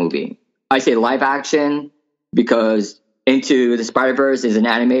Spider-Man movie. I say live action because Into the Spider-Verse is an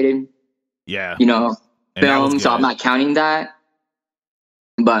animated, film, so I'm not counting that.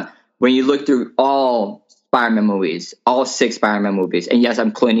 But when you look through all Spider-Man movies, all 6 Spider-Man movies, and yes, I'm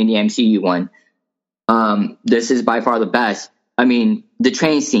including the MCU one, this is by far the best. I mean, the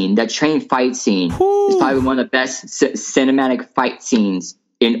train scene, that train fight scene is probably one of the best cinematic fight scenes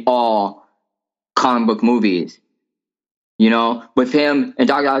in all comic book movies. With him and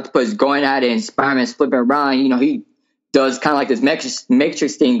Dr. Octopus going at it and Spider-Man's flipping around, he does kind of like this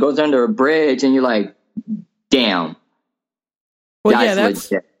Matrix thing, goes under a bridge, and you're like, damn. Well,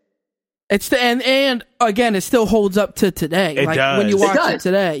 that's it's the and again, it still holds up to today. It does. When you watch it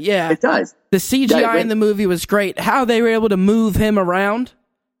today. Yeah. It does. The CGI in the movie was great. How they were able to move him around,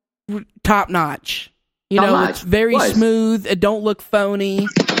 top notch. It's very smooth. It don't look phony.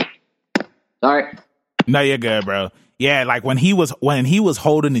 Sorry. No, you're good, bro. Yeah, like when he was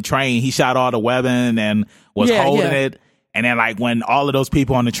holding the train, he shot all the weapon and was holding it. And then, like, when all of those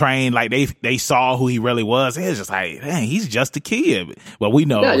people on the train, like, they saw who he really was, it was just like, dang, he's just a kid. Well, we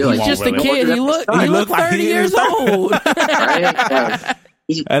know he's just a kid. He looked like 30 years old.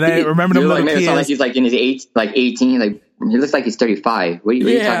 And then remember them little kids. Like he's like in his 18. Like, he looks like he's 35. What are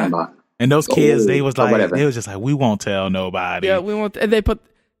you talking about? And those kids, they was just like, we won't tell nobody. Yeah, we won't. And they put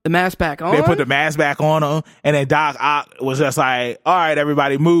the mask back on. They put the mask back on him, and then Doc Ock was just like, all right,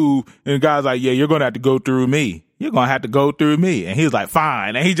 everybody move. And the guy's like, yeah, you're going to have to go through me. You're going to have to go through me. And he was like,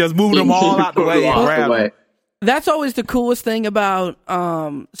 fine. And he just moved them all out the way and grabbed them. That's always the coolest thing about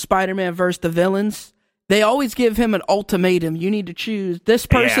Spider-Man versus the villains. They always give him an ultimatum. You need to choose this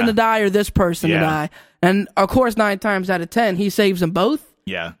person to die or this person to die. And, of course, 9 times out of 10, he saves them both.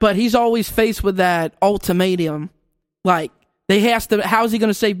 Yeah. But he's always faced with that ultimatum. Like, how's he going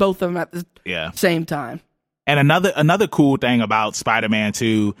to save both of them at the same time? And another cool thing about Spider-Man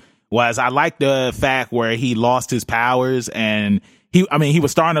 2 was I like the fact where he lost his powers, and he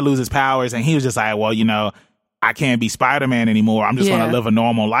was starting to lose his powers, and he was just like, well, I can't be Spider-Man anymore. I'm just going to live a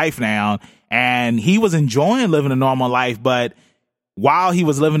normal life now. And he was enjoying living a normal life, but while he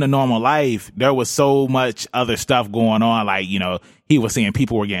was living a normal life, there was so much other stuff going on. Like, he was seeing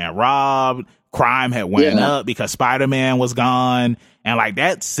people were getting robbed. Crime had went up because Spider-Man was gone. And like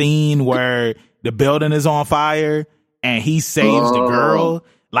that scene where the building is on fire and he saves the girl.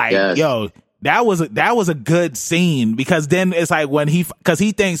 Like, that was a good scene, because then it's like because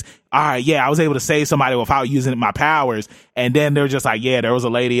he thinks, all right, I was able to save somebody without using my powers. And then they're just like, there was a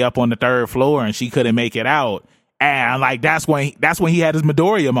lady up on the 3rd floor and she couldn't make it out. And like, that's when he had his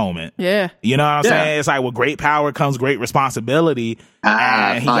Midoriya moment. Yeah. You know what I'm saying? It's like, with great power comes great responsibility.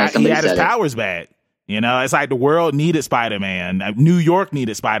 And he had his powers back. It's like the world needed Spider-Man. New York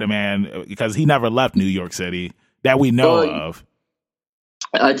needed Spider-Man because he never left New York City that we know of.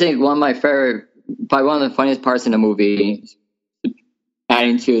 I think probably one of the funniest parts in the movie,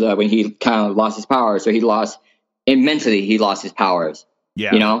 adding to that, when he kind of lost his power. So he lost and mentally he lost his powers.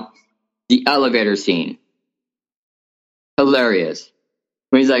 Yeah. You know, the elevator scene, hilarious.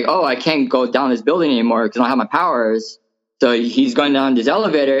 When he's like, "Oh, I can't go down this building anymore because I don't have my powers." So he's going down this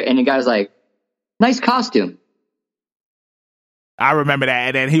elevator, and the guy's like, "Nice costume." I remember that,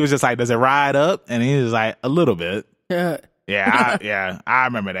 and then he was just like, "Does it ride up?" And he was like, "A little bit." I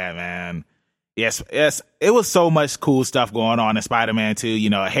remember that, man. Yes, it was so much cool stuff going on in Spider-Man 2. You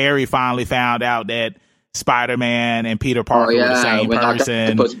know, Harry finally found out that Spider-Man and Peter Parker were the same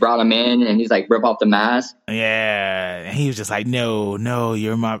person. When brought him in, and he's like, rip off the mask. Yeah, and he was just like, no,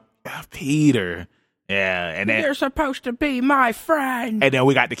 you're my Peter. Yeah, and then you're supposed to be my friend. And then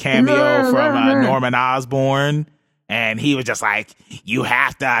we got the cameo from Norman Osborn. And he was just like, you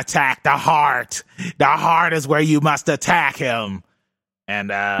have to attack the heart. The heart is where you must attack him.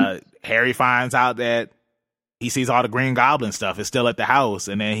 And Harry finds out that he sees all the Green Goblin stuff is still at the house.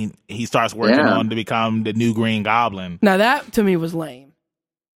 And then he starts working on to become the new Green Goblin. Now that to me was lame.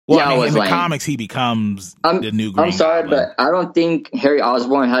 Well, in the comics, he becomes the new Green Goblin. I'm sorry, but I don't think Harry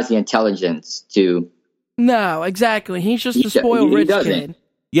Osborn has the intelligence to... No, exactly. He's just a spoiled rich kid.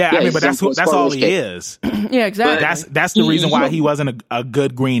 Yeah, I mean, but that's all he is. Yeah, exactly. But that's the reason why he wasn't a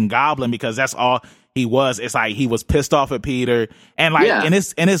good Green Goblin, because that's all he was. It's like he was pissed off at Peter, and and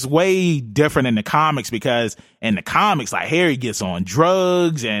it's way different in the comics, because in the comics, like, Harry gets on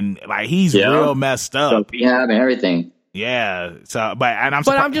drugs and like he's real messed up. Rehab and everything. Yeah. So, but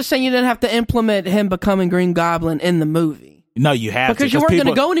I'm just saying you didn't have to implement him becoming Green Goblin in the movie. No, you have because you weren't going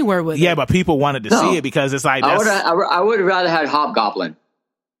to go anywhere with it. Yeah, but people wanted to see it because it's like I would have rather had Hobgoblin.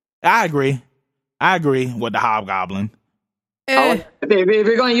 I agree with the Hobgoblin. If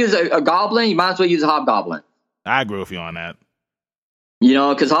you're going to use a goblin, you might as well use a Hobgoblin. I agree with you on that. You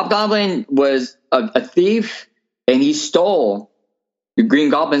know, because Hobgoblin was a thief, and he stole the Green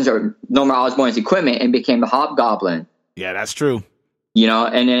Goblin's or Norman Osborn's equipment and became the Hobgoblin. Yeah, that's true. You know,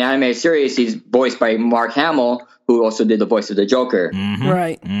 and in the animated series, he's voiced by Mark Hamill, who also did the voice of the Joker. Mm-hmm.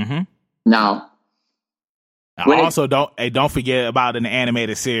 Right. Mm-hmm. Now, also, don't forget about in the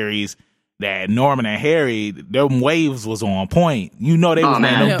animated series that Norman and Harry, their waves was on point. You know they was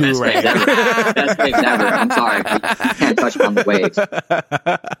letting them do right. Best waves ever. I'm sorry, you can't touch on the waves.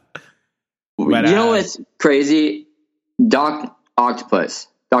 But, you know what's crazy? Dr. Octopus.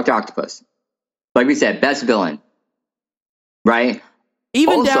 Like we said, best villain, right?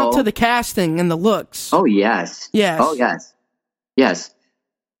 Even also, down to the casting and the looks. Oh yes. Oh yes.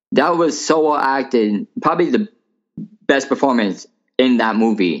 That was so well acted. Probably the best performance in that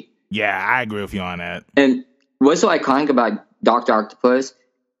movie. Yeah, I agree with you on that. And what's so iconic about Dr. Octopus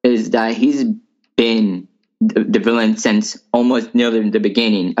is that he's been the villain since almost nearly the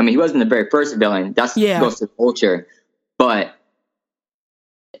beginning. I mean, he wasn't the very first villain. That's goes to culture. But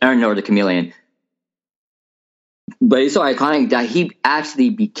I don't know, the Chameleon. But it's so iconic that he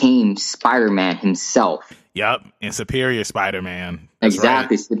actually became Spider-Man himself. Yep, and Superior Spider-Man.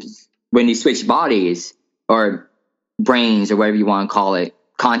 Exactly. Right. When he switched bodies or brains or whatever you want to call it,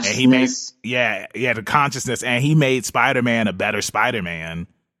 consciousness. The consciousness, and he made Spider-Man a better Spider-Man.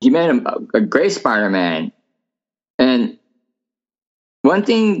 He made him a great Spider-Man. And one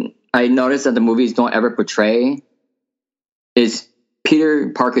thing I noticed that the movies don't ever portray is Peter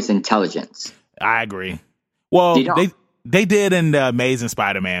Parker's intelligence. I agree. Well, they did in the Amazing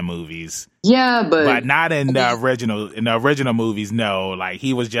Spider-Man movies. Yeah, but not in the original. In the original movies, no. Like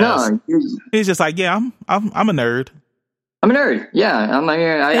he was just, he's just like, yeah, I'm a nerd. I'm a nerd.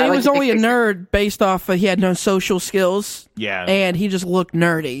 Yeah, he was only a nerd based off he had no social skills. Yeah, and he just looked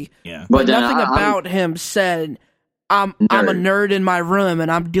nerdy. Yeah, but nothing about him said I'm a nerd in my room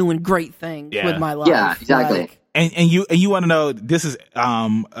and I'm doing great things with my life. Yeah, exactly. And you want to know, this is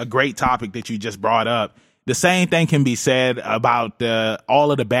a great topic that you just brought up. The same thing can be said about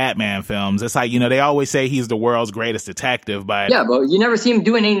all of the Batman films. It's like, they always say he's the world's greatest detective, but you never see him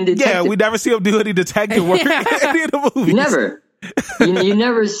do any detective. Yeah, we never see him do any detective work in any of the movies. Never. you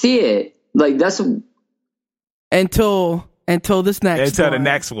never see it. Like that's until this next. Until the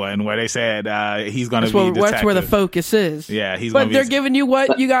next one, where they said he's going to be detective. That's where the focus is. Yeah, he's. But they're giving you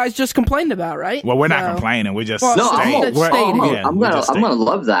what you guys just complained about, right? Well, we're not complaining. We're just. I'm gonna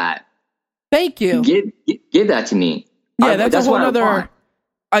love that. Thank you. Give that to me. Yeah, that's a whole other.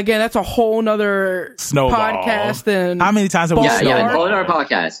 Again, that's a whole nother snowball podcast. And how many times have we? Yeah, a whole other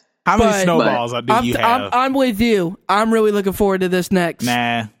podcast. How many snowballs do you have? I'm with you. I'm really looking forward to this next.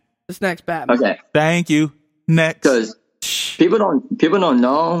 This next Batman. Okay. Thank you. Next. Because people don't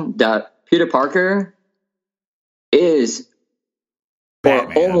know that Peter Parker is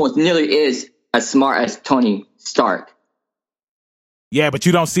Batman. Or almost nearly is as smart as Tony Stark. Yeah, but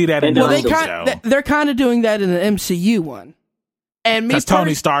you don't see that in the show. They're kind of doing that in the MCU one. And because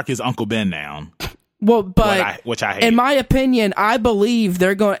Tony Stark is Uncle Ben now. Well, but which I hate. In my opinion, I believe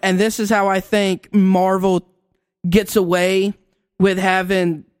they're going, and this is how I think Marvel gets away with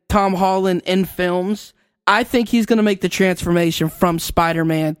having Tom Holland in films. I think he's going to make the transformation from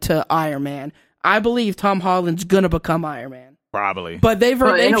Spider-Man to Iron Man. I believe Tom Holland's going to become Iron Man. Probably. But they've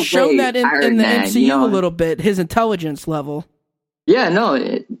shown that in the MCU a little bit, his intelligence level. Yeah, no,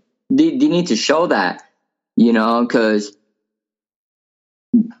 they need to show that, because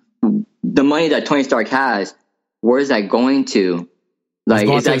the money that Tony Stark has, where is that going to? Like,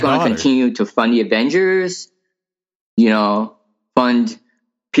 is that going to continue to fund the Avengers? Fund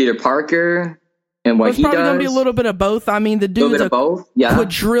Peter Parker and what he does? It's probably going to be a little bit of both. I mean, the dude's a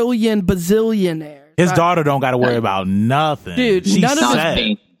quadrillion bazillionaire. His daughter don't got to worry about nothing. Dude, she's none set. of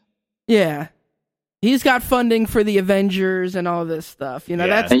his... Yeah. He's got funding for the Avengers and all this stuff.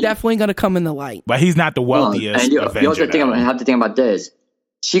 That's definitely going to come in the light. But he's not the wealthiest Avenger. You also have to think about this.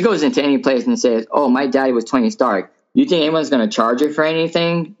 She goes into any place and says, "Oh, my daddy was Tony Stark." You think anyone's going to charge her for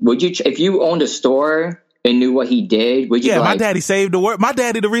anything? Would you, if you owned a store and knew what he did? Would you? Yeah, my daddy saved the world. My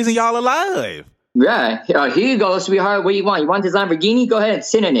daddy, the reason y'all alive. Yeah, here you go, sweetheart. What do you want? You want this Lamborghini? Go ahead and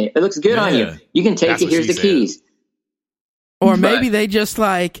sit in it. It looks good on you. You can take it. Here's the keys. Or maybe they just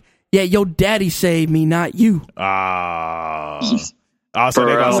like, yeah, your daddy saved me, not you. So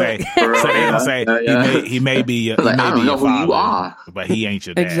they're gonna say, he may be. I don't know who you are, but he ain't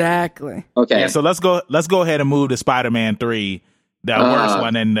your dad. Exactly. Okay. Yeah, so let's go ahead and move to Spider-Man 3, the worst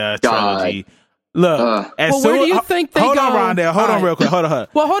one in the trilogy. Look, where do you think they go? Hold on, Rondell. Hold on real quick. Hold on.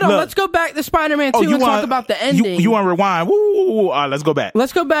 Well, hold on. Let's go back to Spider-Man 2 and talk about the ending. You want to rewind? Woo! Let's go back.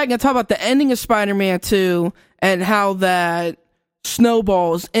 Let's go back and talk about the ending of Spider-Man 2 and how that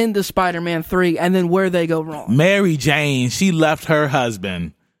snowballs into Spider-Man 3 and then where they go wrong. Mary Jane, she left her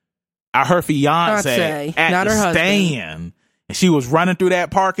husband, her fiance, at not the her stand. And she was running through that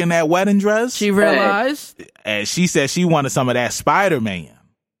park in that wedding dress. She realized. And she said she wanted some of that Spider-Man.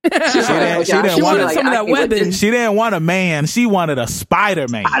 She didn't want some of that weapon. She didn't want a man. She wanted a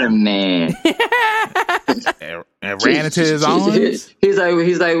Spider-Man. Spider-Man. and ran into his arms. He's like, what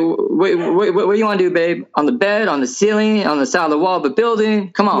do you want to do, babe? On the bed, on the ceiling, on the side of the wall of a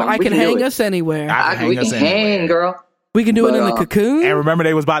building? Come on. Well, I can hang us anywhere. We can hang, girl. We can do it in the cocoon. And remember,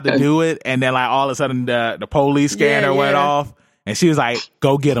 they was about to do it, and then like all of a sudden the police scanner went off, and she was like,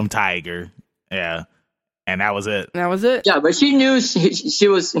 "Go get him, Tiger." Yeah. And that was it. Yeah, but she knew he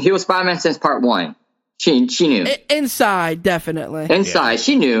was Spider-Man since part 1. She knew. Inside, definitely. Inside,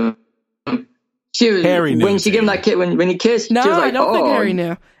 she knew. Harry knew when she gave him that kiss. When he kissed, no, she was like, I don't think Harry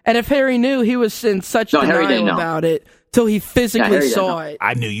knew. And if Harry knew, he was in such denial about it till he physically saw it.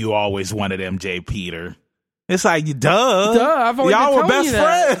 I knew you always wanted MJ Peter. It's like, duh. I've always y'all been were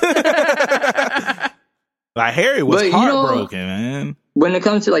best friends. Like Harry was heartbroken, man. When it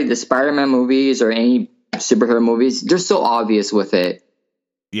comes to like the Spider-Man movies or any superhero movies, they're so obvious with it.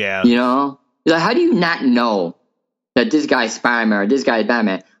 Yeah. Like, how do you not know that this guy's Spider-Man or this guy's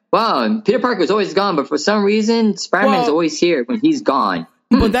Batman? Well, Peter Parker's always gone, but for some reason, Spider-Man's always here when he's gone.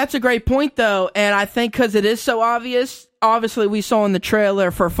 But that's a great point, though, and I think because it is so obvious, obviously we saw in the trailer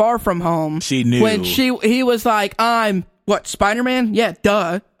for Far From Home. She knew. When he was like, I'm, Spider-Man? Yeah,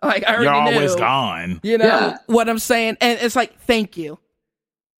 duh. Like, I already You're knew. always gone. What I'm saying? And it's like, thank you.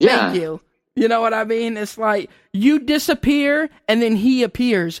 Yeah. Thank you. You know what I mean? It's like you disappear and then he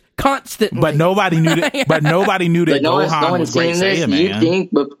appears constantly. But nobody knew that. But nobody knew that Gohan was Great Saiyan, man. You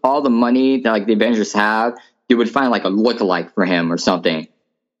think with all the money that like the Avengers have, you would find like a lookalike for him or something?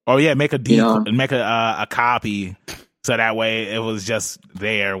 Oh yeah, make a make a copy so that way it was just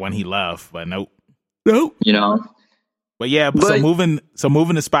there when he left. But nope. But yeah, so moving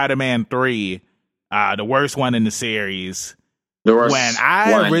to Spider-Man 3, the worst one in the series. When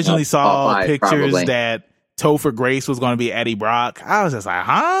I originally saw pictures that Topher Grace was going to be Eddie Brock, I was just like,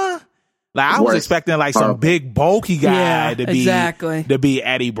 huh? Like I was expecting like some big bulky guy to be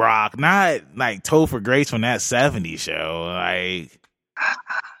Eddie Brock, not like Topher Grace from that 70s show. Like,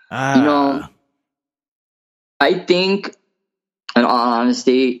 I think, in all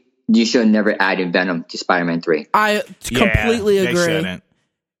honesty, you should have never added Venom to Spider-Man 3. I completely agree. They shouldn't.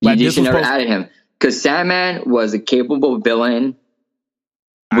 You should never added him. Because Sandman was a capable villain.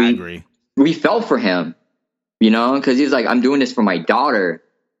 I agree. We felt for him, because he's like, I'm doing this for my daughter.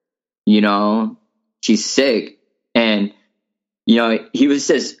 She's sick. And, he was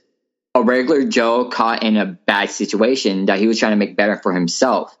just a regular Joe caught in a bad situation that he was trying to make better for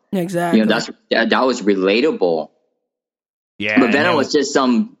himself. Exactly. That was relatable. Yeah. But Venom was just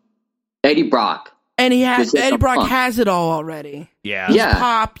some Eddie Brock. And Eddie Brock has it all already. Yeah. He's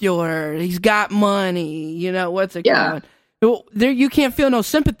popular. He's got money. You know, what's it called? There, you can't feel no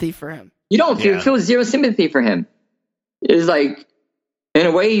sympathy for him. You don't feel zero sympathy for him. It's like, in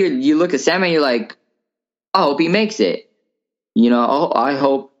a way, you look at Sandman, you're like, I hope he makes it. You know, I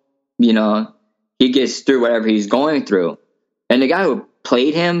hope, you know, he gets through whatever he's going through. And the guy who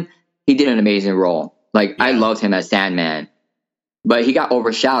played him, he did an amazing role. Like, I loved him as Sandman. But he got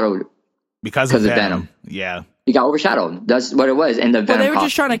overshadowed because of Venom. Yeah. He got overshadowed. That's what it was. And the Venom they were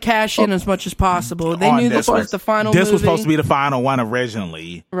just trying to cash in as much as possible. They knew this was the final This movie. was supposed to be the final one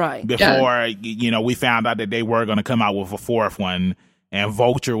originally. Right. Before, you know, we found out that they were going to come out with a fourth one. And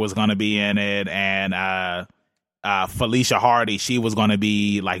Vulture was going to be in it. And Felicia Hardy, she was going to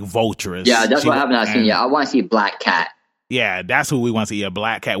be like Vulturous. Yeah, that's what happened. I want to see Black Cat. Yeah, that's who we want to see, a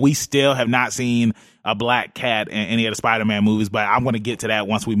Black Cat. We still have not seen a Black Cat in any of the Spider-Man movies, but I'm going to get to that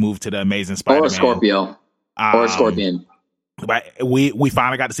once we move to the Amazing Spider-Man. Or Scorpio. Or Scorpion. But we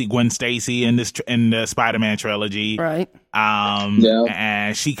finally got to see Gwen Stacy in the Spider-Man trilogy. Right.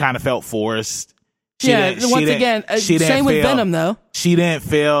 And she kind of felt forced. Same with Venom, though. She didn't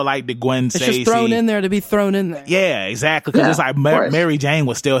feel like the Gwen Stacy. It's just thrown in there to be thrown in there. Yeah, exactly. Because it's like Mary Jane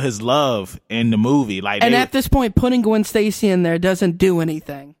was still his love in the movie. Like, and at this point, putting Gwen Stacy in there doesn't do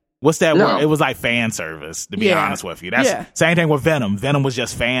anything. What's that word? It was like fan service, to be honest with you. That's same thing with Venom. Venom was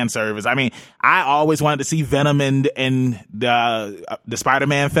just fan service. I mean, I always wanted to see Venom in the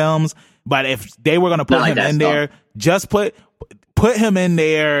Spider-Man films, but if they were going to put him in there, just put him in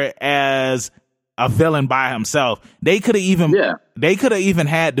there as a villain by himself. They could have even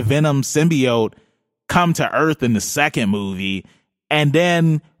had the Venom symbiote come to Earth in the second movie. And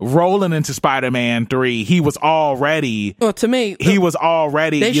then rolling into Spider-Man 3, he was already... Well, to me... He was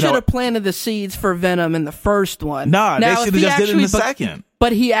already... They should have planted the seeds for Venom in the first one. No, they should have just did it in the second.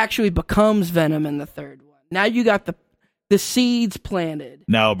 But he actually becomes Venom in the third one. Now you got the seeds planted.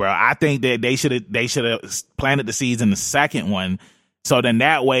 No, bro. I think that they should have planted the seeds in the second one. So then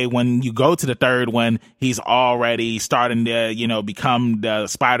that way, when you go to the third one, he's already starting to, you know, become the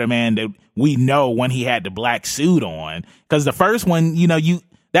Spider-Man that we know when he had the black suit on. Because the first one, you know,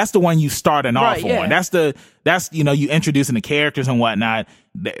 that's the one you starting off on. That's you know, you introducing the characters and whatnot.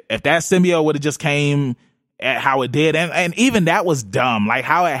 If that symbiote would have just came at how it did, and even that was dumb, like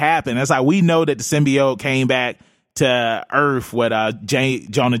how it happened. It's like we know that the symbiote came back to Earth with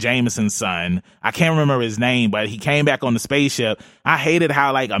Jonah Jameson's son. I can't remember his name, but he came back on the spaceship. I hated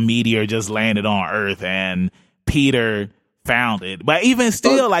how like a meteor just landed on Earth and Peter found it. But even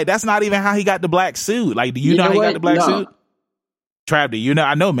still, like that's not even how he got the black suit. Like, do you know how he got the black suit? Trav, do you know?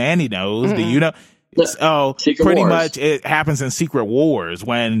 I know Manny knows. Mm-hmm. Do you know? So pretty much it happens in Secret Wars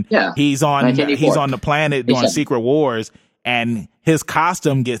when he's on the planet doing Secret Wars and his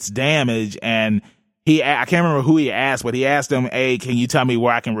costume gets damaged and I can't remember who he asked, but he asked him, "Hey, can you tell me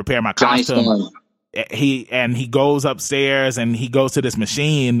where I can repair my costume?" He goes upstairs and he goes to this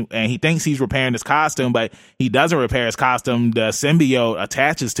machine and he thinks he's repairing his costume, but he doesn't repair his costume. The symbiote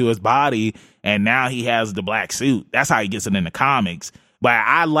attaches to his body and now he has the black suit. That's how he gets it in the comics. But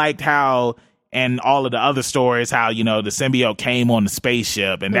I liked how, and all of the other stories, how, you know, the symbiote came on the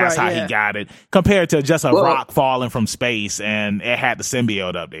spaceship and that's how he got it, compared to just a rock falling from space and it had the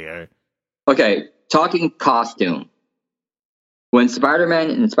symbiote up there. Okay, talking costume. When Spider-Man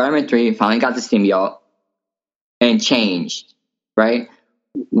in Spider-Man 3 finally got the symbiote and changed, right?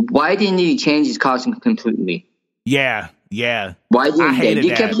 Why didn't he change his costume completely? Yeah. Why didn't he? He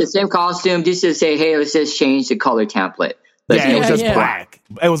kept the same costume just to say, hey, let's just change the color template. It was just black.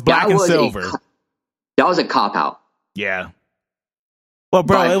 It was black and silver. That was a cop-out. Yeah. Well,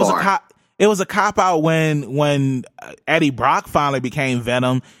 bro, it was a cop-out when Eddie Brock finally became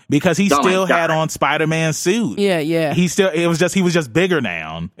Venom because he still had on Spider-Man's suit. Yeah. He was just bigger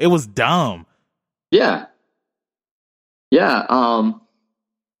now. It was dumb. Yeah. And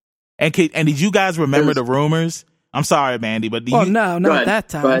did you guys remember the rumors? I'm sorry, Mandy, but no, not that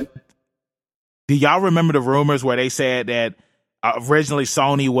time. Do y'all remember the rumors where they said that originally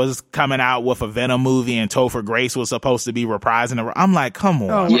Sony was coming out with a Venom movie and Topher Grace was supposed to be reprising the... I'm like, come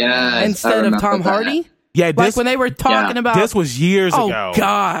on. Instead of Tom Hardy? Yeah, like when they were talking about... This was years ago. Oh,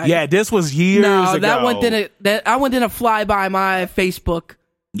 God. Yeah, this was years ago. That one didn't fly by my Facebook.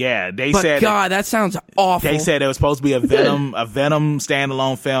 Yeah, they but said... God, that sounds awful. They said it was supposed to be a Venom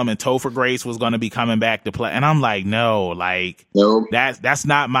standalone film and Topher Grace was going to be coming back to play. And I'm like, nope. That's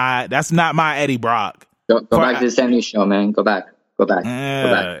not my Eddie Brock. Go back to the 70s show, man. Go back.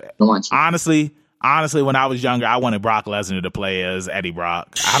 Honestly, when I was younger, I wanted Brock Lesnar to play as Eddie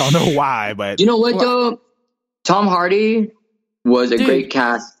Brock. I don't know why, but... You know what, though? Tom Hardy was a great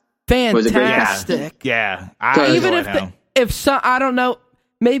cast fantastic. Yeah. Even if I don't know,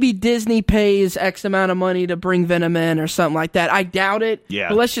 maybe Disney pays X amount of money to bring Venom in or something like that. I doubt it. Yeah.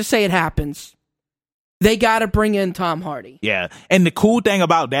 But let's just say it happens. They got to bring in Tom Hardy. Yeah. And the cool thing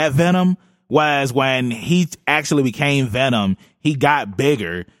about that Venom was when he actually became Venom, he got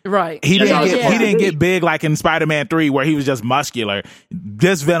bigger. Right. He didn't get big like in Spider-Man 3 where he was just muscular.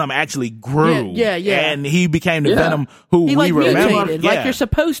 This Venom actually grew. Yeah. And he became the Venom who he we remember. Mutated, like you're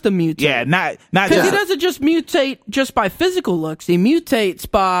supposed to mutate. Yeah, not because he doesn't just mutate just by physical looks. He mutates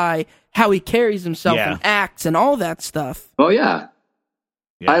by how he carries himself and acts and all that stuff. Oh yeah.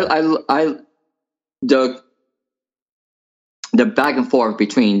 The back and forth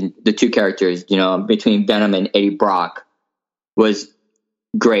between the two characters, between Venom and Eddie Brock was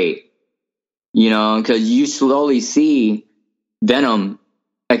great, because you slowly see Venom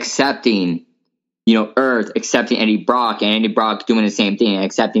accepting, Earth, accepting Eddie Brock, and Eddie Brock doing the same thing,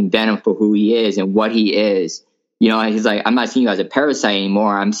 accepting Venom for who he is and what he is. He's like, I'm not seeing you as a parasite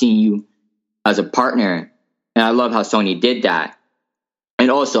anymore. I'm seeing you as a partner. And I love how Sony did that.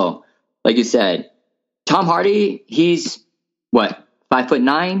 And also, like you said, Tom Hardy, he's what,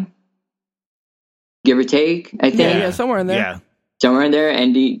 5'9", give or take, I think. Yeah, somewhere in there. Yeah. Somewhere in there,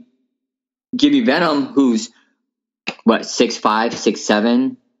 and he give you Venom, who's what, 6'5",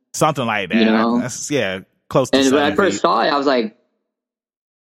 6'7", something like that. That's, close to. And when I first saw it, I was like,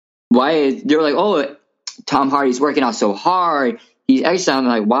 "Why?" They were like, "Oh, Tom Hardy's working out so hard. He's exercising." I'm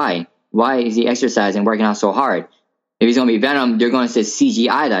like, "Why? Why is he exercising, working out so hard? If he's gonna be Venom, they're going to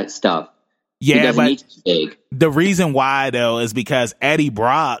CGI that stuff." Yeah, but the reason why though is because Eddie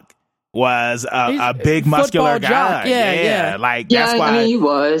Brock was a big muscular guy. Yeah. Like that's why. I mean, he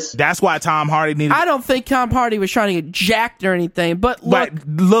was. That's why Tom Hardy needed. I don't think Tom Hardy was trying to get jacked or anything, but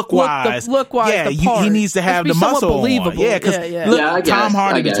look wise, he needs to have the muscle believable. On. Yeah, because Tom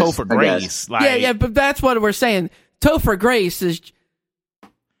Hardy to Topher Grace. Like, but that's what we're saying. Topher Grace is.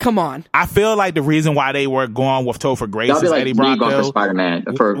 Come on. I feel like the reason why they were going with Topher Grace is Eddie Brock for Spider-Man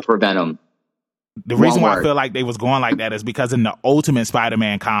for Venom. The reason why I feel like they was going like that is because in the Ultimate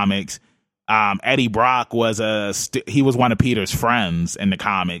Spider-Man comics, Eddie Brock was he was one of Peter's friends in the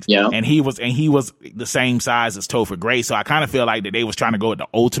comics, and he was the same size as Topher Grace. So I kind of feel like that they was trying to go with the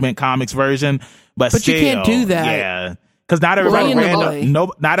Ultimate Comics version, but still, you can't do that. Yeah, because not everybody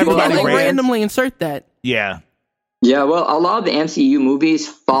randomly insert that. Yeah. Yeah, well, a lot of the MCU movies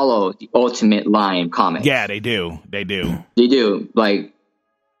follow the Ultimate line comics. Yeah, they do. They do. Like.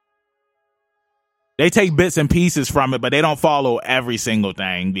 They take bits and pieces from it, but they don't follow every single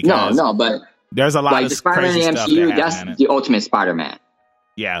thing because but there's a lot of Spider-Man crazy in the stuff MCU. That's the Ultimate Spider-Man.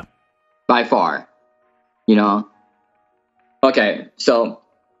 Yeah, by far. Okay, so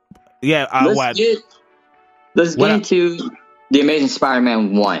let's get into the Amazing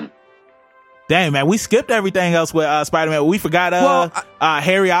Spider-Man 1. Dang, man, we skipped everything else with Spider-Man. We forgot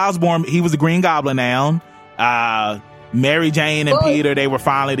Harry Osborn. He was the Green Goblin now. Mary Jane and Peter, they were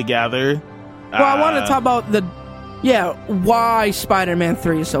finally together. Well, I want to talk about why Spider-Man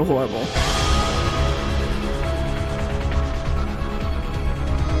 3 is so horrible.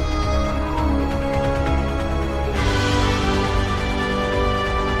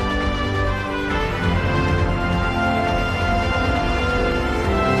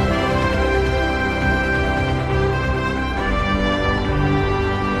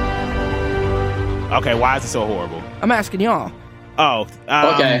 Okay, why is it so horrible? I'm asking y'all. Oh,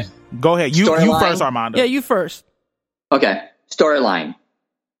 okay. Go ahead. You first, Armando. Yeah, you first. Okay. Storyline.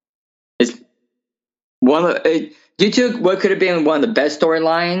 It's you took what could have been one of the best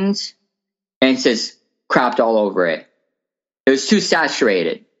storylines and just crapped all over it. It was too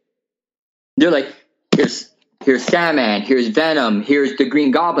saturated. They're like, here's Sandman, here's Venom, here's the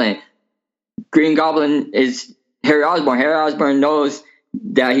Green Goblin. Green Goblin is Harry Osborn. Harry Osborn knows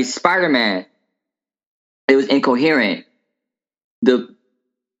that he's Spider-Man. It was incoherent. The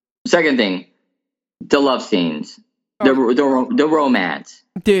second thing, the love scenes, the romance.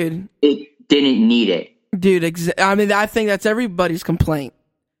 Dude. It didn't need it. Dude, I think that's everybody's complaint.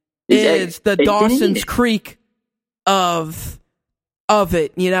 It's the Dawson's Creek of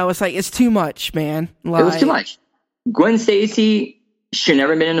it. It's like, it's too much, man. Like, it was too much. Gwen Stacy should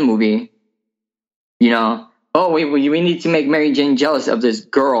never been in the movie. We need to make Mary Jane jealous of this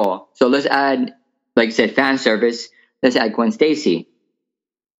girl. So let's add, like I said, fan service. Let's add Gwen Stacy.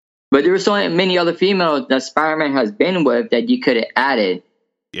 But there were so many other females that Spider-Man has been with that you could have added.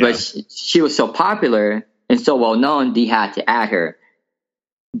 Yeah. But she was so popular and so well known, they had to add her.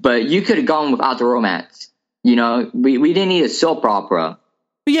 But you could have gone without the romance. We didn't need a soap opera.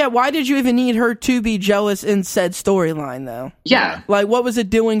 Yeah, why did you even need her to be jealous in said storyline, though? Yeah. Like, what was it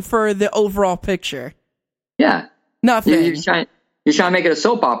doing for the overall picture? Yeah. Nothing. You're trying to make it a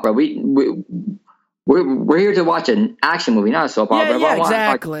soap opera. We're here to watch an action movie, not a soap opera. Yeah,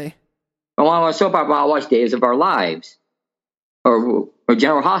 exactly. I want to watch a soap opera. I'll watch Days of Our Lives or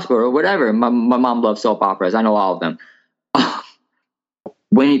General Hospital or whatever. My mom loves soap operas. I know all of them.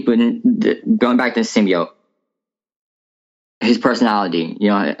 When going back to the symbiote, his personality,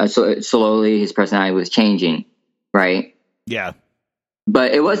 so slowly his personality was changing, right? Yeah.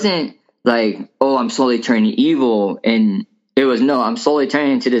 But it wasn't like, oh, I'm slowly turning evil. And it was, no, I'm slowly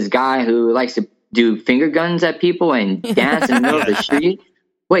turning into this guy who likes to do finger guns at people and dance in the middle of the street.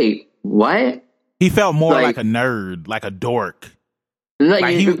 Wait, what? He felt more like a nerd, like a dork. Like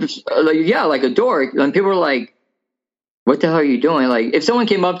a dork. And people were like, what the hell are you doing? Like, if someone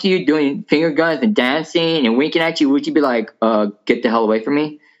came up to you doing finger guns and dancing and winking at you, would you be like, get the hell away from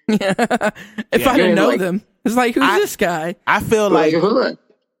me? Yeah. If I didn't know them. It's like, who's this guy? I feel like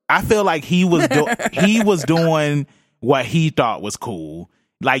he was doing what he thought was cool.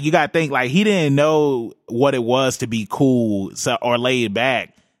 Like, you gotta think, like, he didn't know what it was to be cool or laid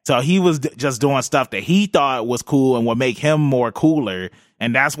back. So he was just doing stuff that he thought was cool and would make him more cooler.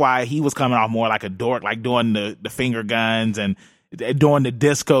 And that's why he was coming off more like a dork, like doing the finger guns and doing the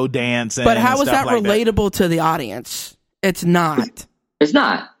disco dance. But how is that relatable to the audience? It's not. It's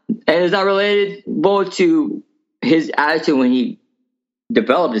not. And it's not relatable to his attitude when he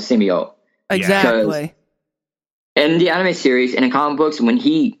developed the symbiote. Exactly. In the anime series and in comic books, when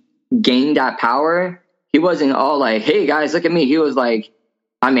he gained that power, he wasn't all like, hey guys, look at me. He was like,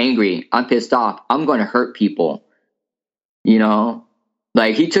 I'm angry. I'm pissed off. I'm going to hurt people.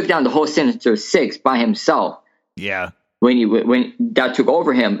 Like, he took down the whole Sinister Six by himself. Yeah. When that took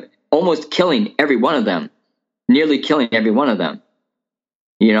over him, almost killing every one of them. Nearly killing every one of them.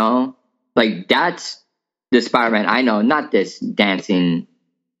 Like, that's the Spider-Man I know, not this dancing.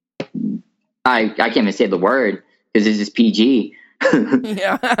 I can't even say the word because this is PG.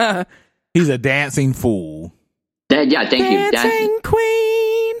 Yeah. He's a dancing fool. Thank you. Dancing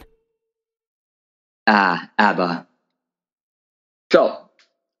Queen. ABBA. So,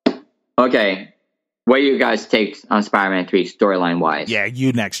 okay. What do you guys take on Spider-Man 3 storyline wise? Yeah,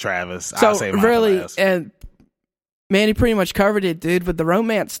 you next, Travis. So, I'll say mine really, last. and Manny pretty much covered it, dude, with the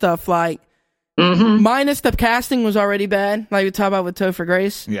romance stuff. Like, minus the casting was already bad, like we talked about with Topher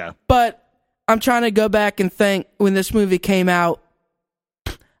Grace. Yeah. But I'm trying to go back and think when this movie came out.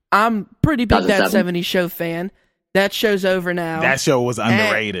 I'm pretty big That 70s Show fan. That show's over now. That show was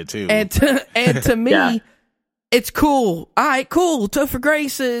underrated too. And to me, it's cool. All right, cool. Topher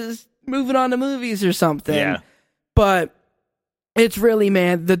Grace is moving on to movies or something. Yeah. But it's really,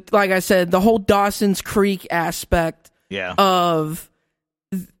 man, like I said, the whole Dawson's Creek aspect of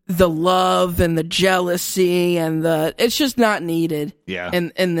the love and the jealousy and it's just not needed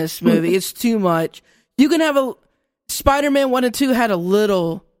in this movie. It's too much. You can have Spider-Man 1 and 2 had a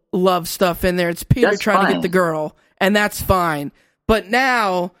little love stuff in there. It's Peter trying to get the girl, and that's fine. But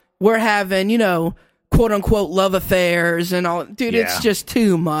now we're having, quote unquote love affairs and all. Dude, it's just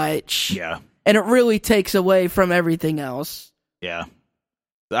too much. Yeah. And it really takes away from everything else. Yeah.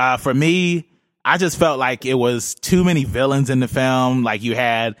 For me, I just felt like it was too many villains in the film. Like, you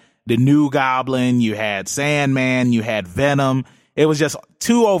had the New Goblin, you had Sandman, you had Venom. It was just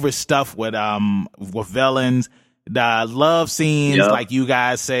too overstuffed with villains. The love scenes, like you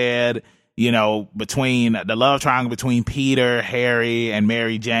guys said, between the love triangle between Peter, Harry, and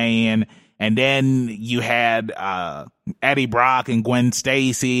Mary Jane. And then you had Eddie Brock and Gwen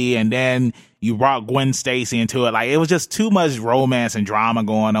Stacy, and then you brought Gwen Stacy into it. Like, it was just too much romance and drama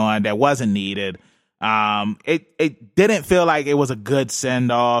going on that wasn't needed. It didn't feel like it was a good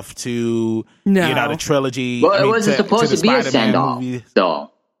send off to the trilogy. Well, it wasn't supposed to be a send off,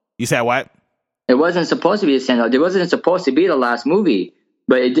 though. You said what? It wasn't supposed to be a send off. It wasn't supposed to be the last movie,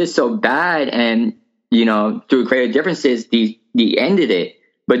 but it did so bad, and through creative differences, they ended it.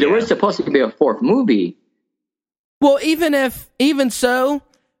 But there was supposed to be a fourth movie. Well, even so,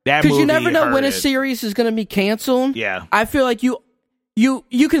 because you never know when a series is going to be canceled. Yeah, I feel like you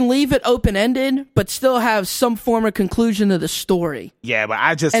can leave it open ended, but still have some form of conclusion to the story. Yeah, but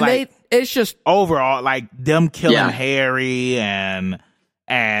I just it's just overall like them killing Harry and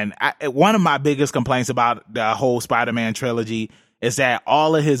one of my biggest complaints about the whole Spider-Man trilogy is that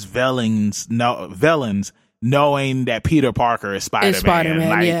all of his villains knowing that Peter Parker is Spider-Man. Spider-Man,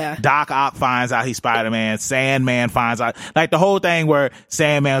 like, yeah. Doc Ock finds out he's Spider-Man. Sandman finds out. Like, the whole thing where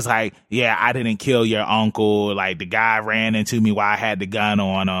Sandman's like, yeah, I didn't kill your uncle. Like, the guy ran into me while I had the gun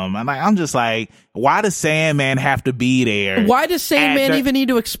on him. I'm just like, why does Sandman have to be there? Why does Sandman even need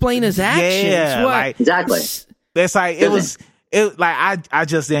to explain his actions? Yeah, like, exactly. It's like, I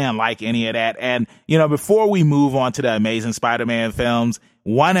just didn't like any of that. And, before we move on to the Amazing Spider-Man films,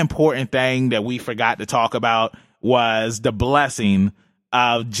 one important thing that we forgot to talk about was the blessing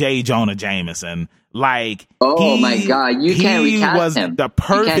of J. Jonah Jameson. Like, my God, you can't recast him. The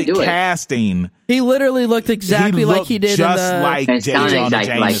perfect casting. He literally looked exactly like he did just like J. Jonah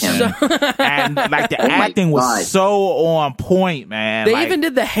Jameson. And like the acting was so on point, man. They even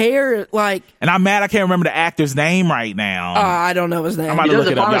did the hair, like. And I'm mad I can't remember the actor's name right now. I don't know his name. He does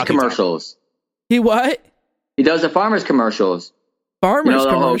the farmers commercials. He what? He does the farmers commercials. Farmers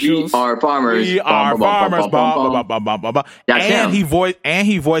commercials. We are farmers. We are farmers. And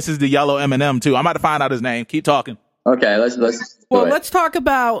he voices the yellow M&M too. I'm about to find out his name. Keep talking. Okay, let's. Let's talk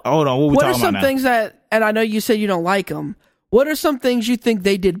about. Hold on. What are some things that? And I know you said you don't like them. What are some things you think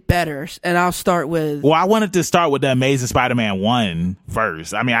they did better? And I'll start with. Well, I wanted to start with the Amazing Spider-Man 1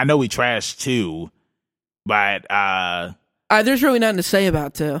 first. I mean, I know we trashed 2, but there's really nothing to say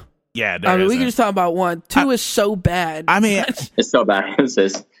about 2. Yeah, we can just talk about 1. 2 is so bad. I mean, it's so bad.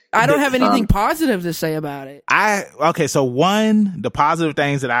 I don't have anything positive to say about it. So 1, the positive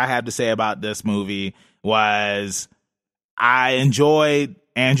things that I have to say about this movie was I enjoyed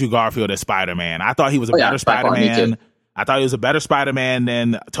Andrew Garfield as Spider-Man. I thought he was a better Spider-Man. I thought he was a better Spider-Man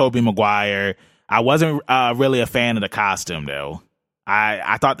than Tobey Maguire. I wasn't really a fan of the costume, though.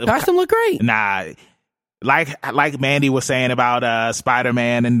 I thought the costume looked great. Nah. Like Mandy was saying about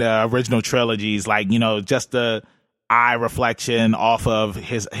Spider-Man in the original trilogies, like, just the eye reflection off of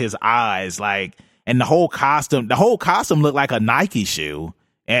his eyes, like, and the whole costume looked like a Nike shoe,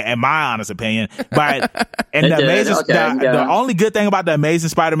 in my honest opinion. But and the only good thing about the Amazing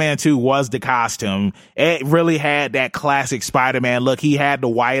Spider-Man 2 was the costume. It really had that classic Spider-Man look. He had the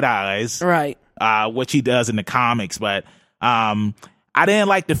white eyes, right? Which he does in the comics. But I didn't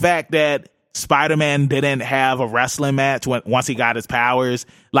like the fact that Spider-Man didn't have a wrestling match once he got his powers.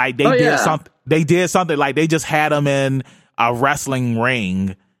 Like they did something like they just had him in a wrestling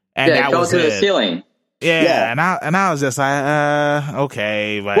ring, and that was it. The ceiling. Yeah, and I was just like,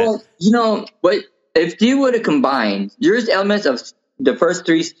 okay, but what if you would have combined? There's elements of the first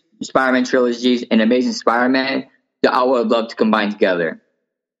 3 Spider-Man trilogies and Amazing Spider-Man that I would love to combine together.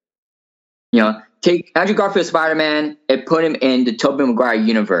 Take Andrew Garfield Spider-Man and put him in the Tobey Maguire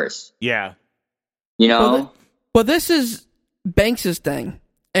universe. Yeah. Well, this is Banks' thing.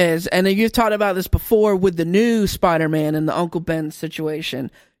 And you've talked about this before with the new Spider-Man and the Uncle Ben situation.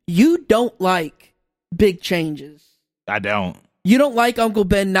 You don't like big changes. I don't. You don't like Uncle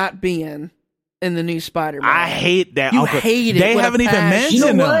Ben not being in the new Spider-Man. I hate that. You hate it. They haven't even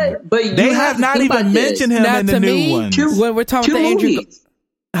mentioned him. But they have not even mentioned him in the new ones. When we're talking about Andrew.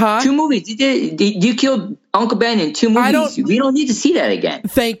 Huh? 2 movies. You killed Uncle Ben in 2 movies. We don't need to see that again.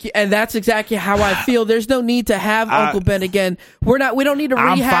 Thank you. And that's exactly how I feel. There's no need to have Uncle Ben again. We don't need to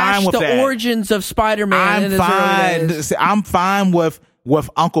rehash the origins of Spider-Man. I'm fine with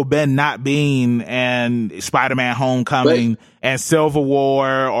Uncle Ben not being in Spider-Man Homecoming and Civil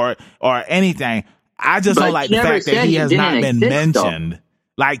War or anything. I just don't like the fact that he has not been mentioned.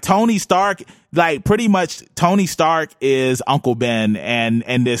 Like Tony Stark, like pretty much Tony Stark is Uncle Ben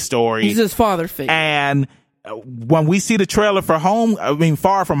and this story. He's his father figure. And when we see the trailer for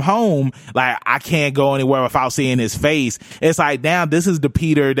Far From Home, like I can't go anywhere without seeing his face. It's like, damn, this is the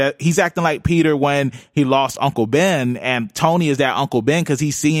Peter that he's acting like Peter when he lost Uncle Ben, and Tony is that Uncle Ben because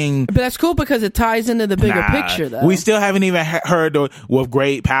he's seeing. But that's cool because it ties into the bigger picture, though. We still haven't even heard with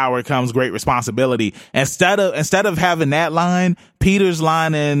great power comes great responsibility. Instead of having that line, Peter's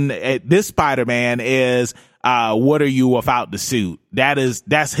line in this Spider-Man is. What are you without the suit?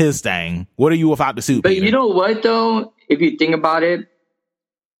 That's his thing. What are you without the suit? But Peter? You know what though? If you think about it,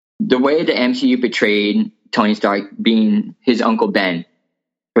 the way the MCU portrayed Tony Stark being his Uncle Ben,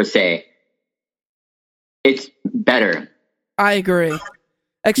 per se, it's better. I agree.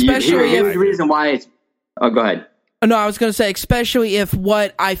 Especially here's the reason why it's. Oh, go ahead. No, I was going to say, especially if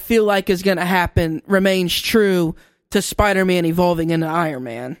what I feel like is going to happen remains true to Spider-Man evolving into Iron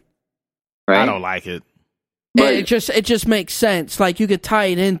Man. Right? I don't like it. But it just makes sense. Like, you could tie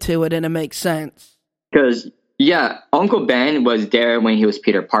it into it and it makes sense. Because, Uncle Ben was there when he was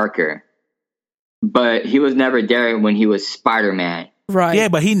Peter Parker. But he was never there when he was Spider-Man. Right. Yeah,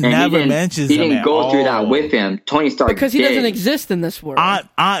 but he never mentions him. He didn't go through that with him. Tony Stark because he doesn't exist in this world.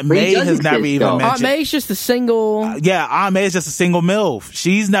 Aunt May has never even mentioned. Aunt May's just a single. Aunt May is just a single MILF.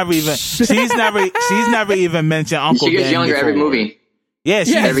 She's never even mentioned Uncle Ben. She gets younger every movie. Yeah,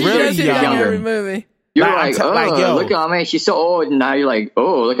 she's really younger. Every movie. You're like, look at Aunt May. She's so old, and now you're like,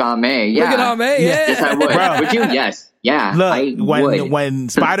 oh, look at Aunt May. Yeah. Look at Aunt May. Yeah. Yes, I would. Bro. Would you? Yes. Yeah. Look, when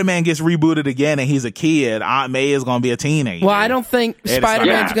Spider-Man gets rebooted again and he's a kid, Aunt May is going to be a teenager. Well, I don't think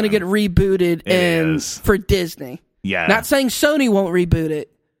Spider-Man's going to get rebooted for Disney. Yeah. Not saying Sony won't reboot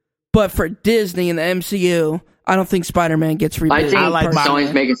it, but for Disney and the MCU, I don't think Spider-Man gets rebooted. I think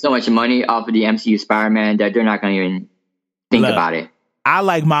Sony's making so much money off of the MCU Spider-Man that they're not going to even think about it. I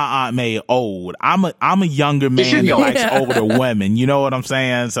like my Aunt May old. I'm a younger man that likes older women. You know what I'm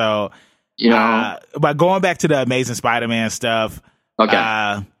saying? So, but going back to the Amazing Spider-Man stuff,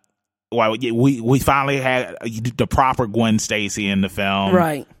 okay. Well, we finally had the proper Gwen Stacy in the film,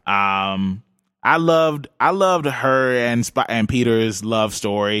 right? I loved her and Peter's love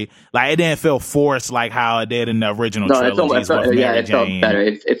story. Like, it didn't feel forced like how it did in the original trilogies. It felt better.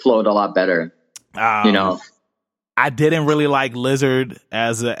 It flowed a lot better. I didn't really like Lizard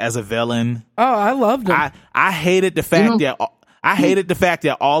as a villain. Oh, I loved him. I hated the fact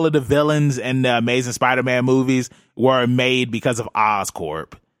that all of the villains in the Amazing Spider-Man movies were made because of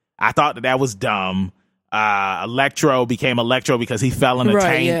Oscorp. I thought that was dumb. Electro became Electro because he fell in a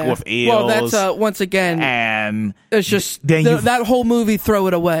tank with eels. Well, that's once again, and it's just that whole movie. Throw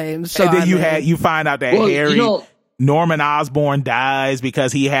it away. And then you find out that Harry. Norman Osborn dies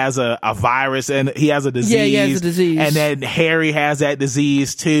because he has a virus and he has a disease. Yeah, he has a disease. And then Harry has that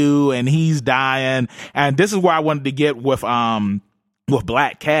disease too, and he's dying. And this is where I wanted to get with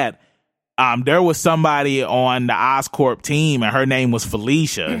Black Cat. There was somebody on the Oscorp team, and her name was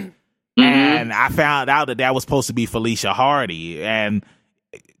Felicia. Mm-hmm. And I found out that was supposed to be Felicia Hardy. And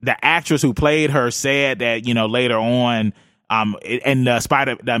the actress who played her said that, later on, in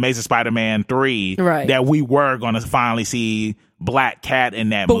the Amazing Spider-Man 3, that we were going to finally see Black Cat in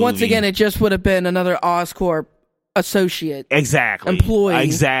that movie. But once again, it just would have been another Oscorp associate. Exactly. Employee.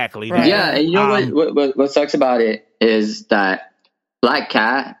 Exactly. Right. Yeah, and you know what sucks about it is that Black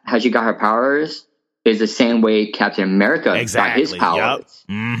Cat, how she got her powers, is the same way Captain America got his powers.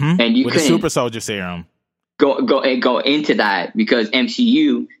 Yep. Mm-hmm. And you with the super soldier serum. Go into that because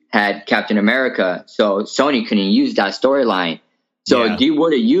MCU had Captain America, so Sony couldn't use that storyline. So you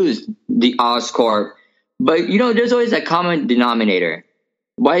would have used the Oscorp, but there's always that common denominator.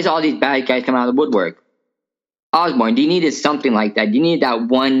 Why is all these bad guys coming out of the woodwork? Osborn, you needed something like that. You needed that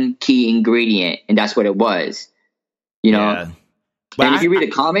one key ingredient, and that's what it was. Yeah. And if you read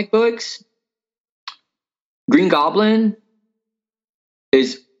the comic books, Green Goblin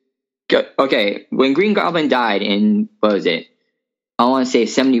is okay. When Green Goblin died in, what was it? I want to say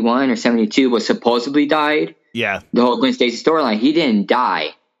 71 or 72 was supposedly died. Yeah. The whole Gwen Stacy storyline. He didn't die.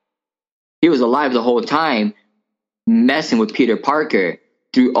 He was alive the whole time, messing with Peter Parker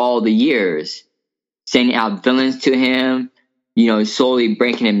through all the years, sending out villains to him, slowly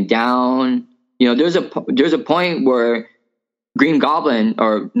breaking him down. There's a point where Green Goblin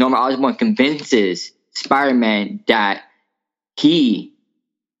or Norman Osborn convinces Spider-Man that he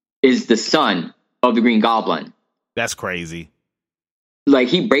is the son of the Green Goblin. That's crazy. Like,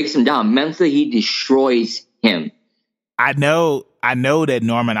 he breaks him down. Mentally, he destroys him. I know that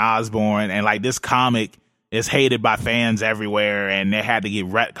Norman Osborn and this comic is hated by fans everywhere and they had to get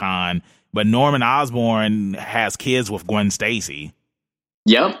retconned. But Norman Osborn has kids with Gwen Stacy.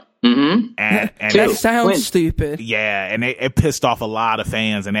 Yep. Mm-hmm. And that sounds stupid. Yeah, and it pissed off a lot of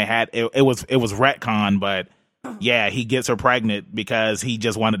fans, and it was retcon, but yeah, he gets her pregnant because he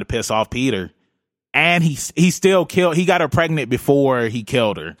just wanted to piss off Peter. And he still he got her pregnant before he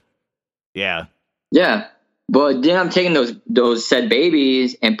killed her. Yeah. Yeah. But then I'm taking those said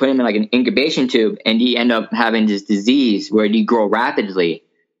babies and putting them in an incubation tube, and he end up having this disease where he grow rapidly.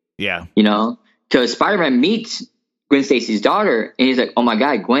 Yeah. Because Spider-Man meets Gwen Stacy's daughter, and he's like, oh my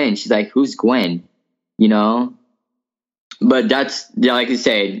God, Gwen. She's like, who's Gwen? But that's, like you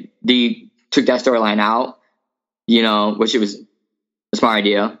said, they took that storyline out, which it was a smart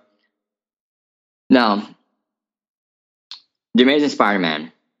idea. Now, The Amazing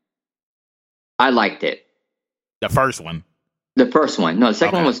Spider-Man, I liked it. The first one? The first one. No, the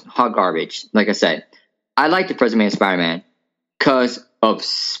second one was hot garbage, like I said. I liked the first Amazing Spider-Man because of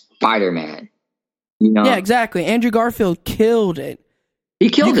Spider-Man. Yeah, exactly. Andrew Garfield killed it. He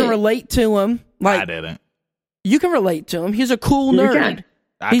killed it. You can relate to him. I didn't. You can relate to him. He's a cool nerd.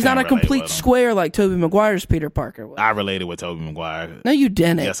 He's not a complete square like Tobey Maguire's Peter Parker was. I related with Tobey Maguire. No, you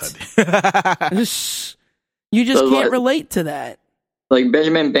didn't. Yes, I did. You just can't relate to that. like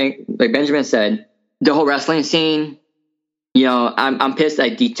Benjamin said, the whole wrestling scene, you know, I'm pissed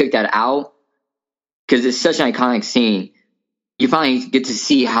that he took that out because it's such an iconic scene. You finally get to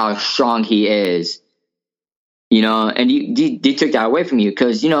see how strong he is, you know, and he took that away from you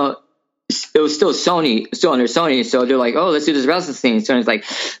because, you know, it was still under Sony. So they're like, oh, let's do this wrestling scene. Sony's like,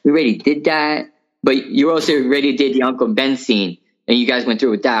 we already did that. But you also already did the Uncle Ben scene and you guys went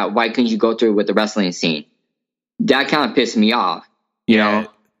through with that. Why couldn't you go through with the wrestling scene? That kind of pissed me off, you know?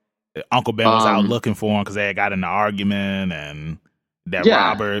 Uncle Ben was out looking for him because they had got in an argument and that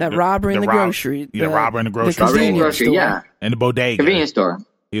robber in the robber in the grocery store. Yeah. In the bodega. Convenience store.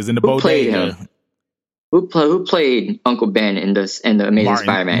 He was in the bodega. Played him? Who played Uncle Ben in the Amazing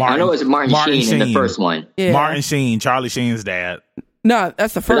Spider-Man? I know it was Martin Sheen in the first one. Yeah. Martin Sheen, Charlie Sheen's dad. No,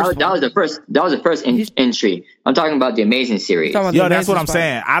 that's the first. That was the first entry. I'm talking about the Amazing series. That's what I'm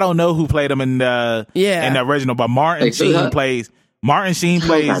saying. I don't know who played him in the original, but Martin Sheen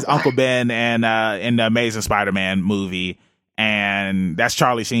plays Uncle Ben and in the Amazing Spider-Man movie, and that's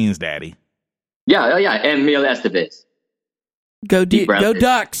Charlie Sheen's daddy. Yeah, and Emilio Estevez. Go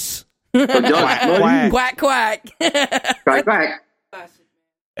Ducks. Quack. Quack.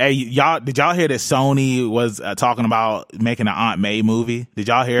 Hey, did y'all hear that Sony was talking about making an Aunt May movie? Did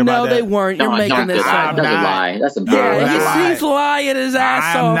y'all hear about that? No, they weren't. You're making this up. That's a lie. That's a he's lying his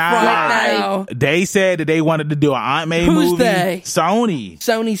ass off right now. They said that they wanted to do an Aunt May movie. Who's they? Sony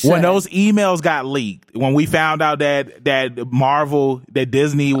said. When those emails got leaked, when we found out that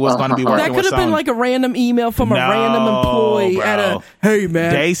Disney was going to be working with Sony. That could have been like a random email from a random employee hey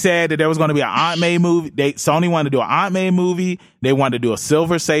man. They said that there was going to be an Aunt May movie. Sony wanted to do an Aunt May movie. They wanted to do a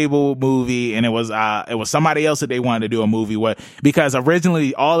Silver Sable movie, and it was somebody else that they wanted to do a movie with, because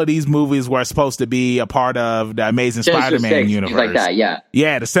originally all of these movies were supposed to be a part of the Amazing Spider-Man universe. Like that, yeah.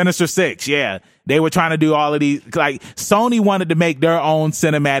 Yeah, the Sinister Six, yeah. They were trying to do all of these, like Sony wanted to make their own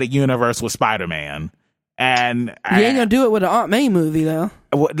cinematic universe with Spider-Man. And you ain't gonna do it with an Aunt May movie though.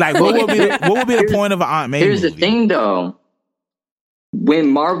 Like what would be the point of an Aunt May movie? Here's the thing though.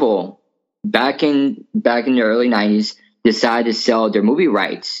 When Marvel back in the early 90s decided to sell their movie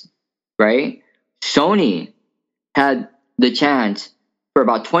rights, right? Sony had the chance for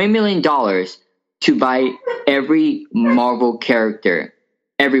about $20 million to buy every Marvel character,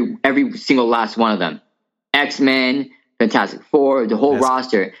 every single last one of them. X-Men, Fantastic Four, the whole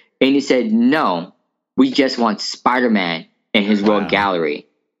roster. And he said, no, we just want Spider-Man in his World Gallery.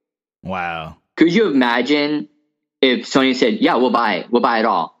 Wow. Could you imagine if Sony said, yeah, we'll buy it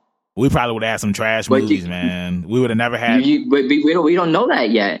all? We probably would have had some trash movies, man. We would have never had. We don't know that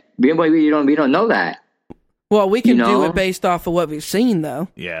yet. We don't know that. Well, we can do it based off of what we've seen, though.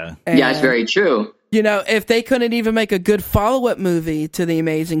 Yeah. And, yeah, it's very true. You know, if they couldn't even make a good follow-up movie to The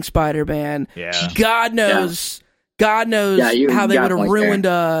Amazing Spider-Man, God knows how they would have ruined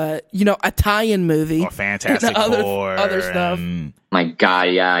a tie-in movie. Or Fantastic Four. Other stuff. My God,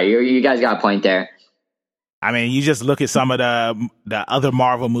 yeah. You guys got a point there. I mean, you just look at some of the other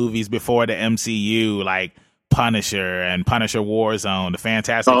Marvel movies before the MCU, like Punisher and Punisher Warzone, the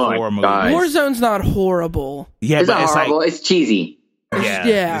Fantastic Four movie. Warzone's not horrible. Yeah, it's not horrible. Like, it's cheesy.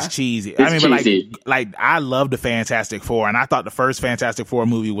 Yeah, it's cheesy. But like I love the Fantastic Four, and I thought the first Fantastic Four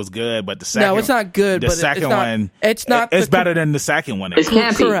movie was good, but the second, no, it's not good. The second one, it's not. It's better than the second one. It's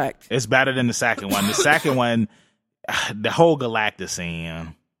campy. Correct. It's better than the second one. The second one, the whole Galactus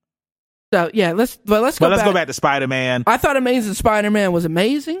scene. So yeah, let's go back to Spider-Man. I thought Amazing Spider-Man was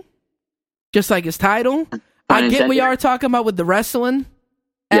amazing, just like his title. I get what you are talking about with the wrestling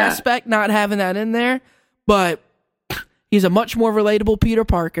aspect, not having that in there, but he's a much more relatable Peter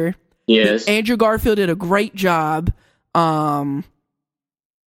Parker. Yes, Andrew Garfield did a great job. Villain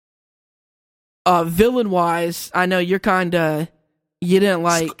wise, I know you didn't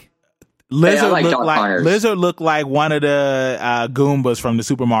like. Lizard looked like one of the Goombas from the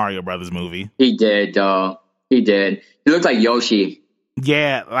Super Mario Brothers movie. He did, though. He did. He looked like Yoshi.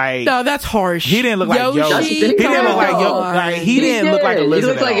 Yeah, like no, that's harsh. He didn't look like Yoshi. He didn't look like Yoshi. He didn't look like a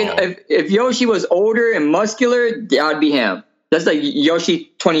lizard. He looked like if Yoshi was older and muscular, that would be him. That's like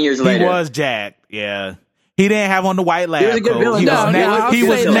Yoshi 20 years later. He was jacked. Yeah. He didn't have on the white lab coat. He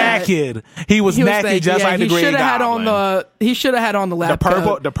was naked. He was naked just like the Green Goblin. He should have had on the lab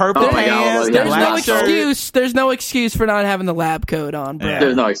coat. The purple pants. There's no excuse for not having the lab coat on, bro. Yeah.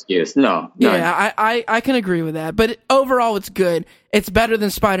 There's no excuse. No. Yeah, I can agree with that. But overall, it's good. It's better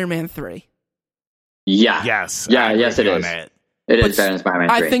than Spider-Man 3. Yeah. Yes. Yeah. Yes, it is. It is better than Spider-Man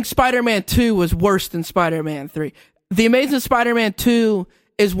 3. I think Spider-Man 2 was worse than Spider-Man 3. The Amazing Spider-Man 2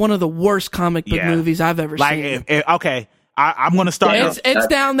 is one of the worst comic book movies I've ever seen. Okay, I'm going to start. It's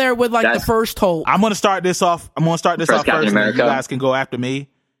down there with like the first Hulk. I'm going to start this off. First, and you guys can go after me.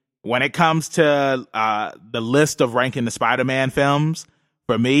 When it comes to the list of ranking the Spider-Man films,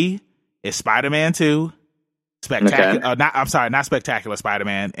 for me, it's Spider-Man 2, not Spectacular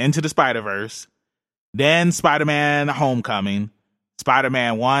Spider-Man, Into the Spider-Verse, then Spider-Man Homecoming,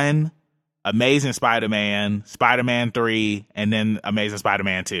 Spider-Man 1, Amazing Spider-Man, Spider-Man 3, and then Amazing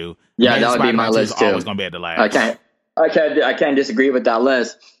Spider-Man 2. Yeah, that would be my list too. Always going to be at the last. I can't disagree with that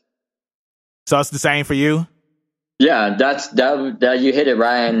list. So it's the same for you? Yeah, that you hit it,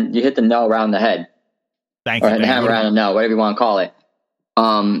 Ryan. You hit the nail around the head. Thank you. Or the hammer around the nail, whatever you want to call it.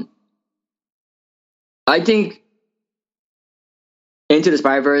 I think Into the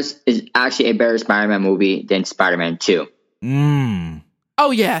Spider-Verse is actually a better Spider-Man movie than Spider-Man 2.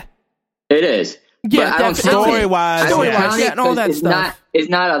 Oh, yeah. It is. Yeah, but story-wise, and all that stuff. It's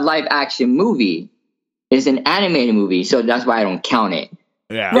not a live-action movie. It's an animated movie, so that's why I don't count it.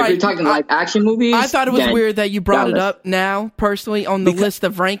 Yeah. If you're talking live-action movies... I thought it was weird that you brought it up now, personally, on the list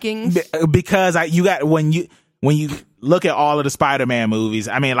of rankings. Because when you look at all of the Spider-Man movies,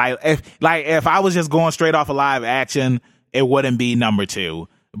 I mean, if I was just going straight off of live action, it wouldn't be number 2.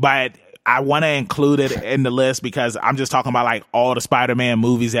 But I want to include it in the list because I'm just talking about like all the Spider-Man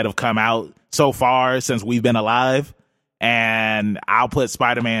movies that have come out so far since we've been alive. And I'll put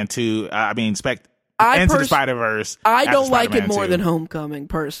Spider-Man 2, Into the Spider-Verse. I don't like it more than Homecoming,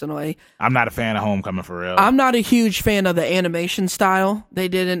 personally. I'm not a fan of Homecoming, for real. I'm not a huge fan of the animation style they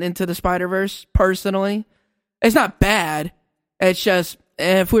did in Into the Spider-Verse, personally. It's not bad. It's just,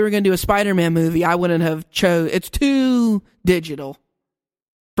 if we were going to do a Spider-Man movie, I wouldn't have it's too digital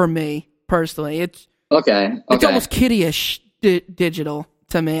for me, personally. It's almost kiddie-ish digital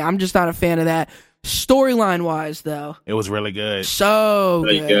to me. I'm just not a fan of that. Storyline-wise, though. It was really good. So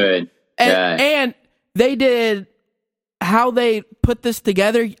really good. And they did how they put this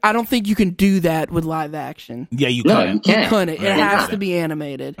together. I don't think you can do that with live action. Yeah, you couldn't. No, you can't. You couldn't. It has to be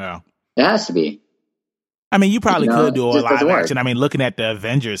animated. Yeah. It has to be. I mean, you probably could do a live action. I mean, looking at the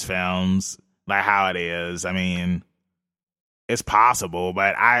Avengers films, like how it is, I mean, it's possible.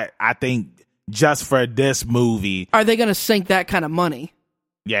 But I think just for this movie... Are they going to sink that kind of money?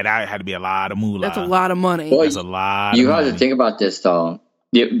 Yeah, that had to be a lot of moolah. That's a lot of money. Well, that's a lot You of have money. to think about this, though.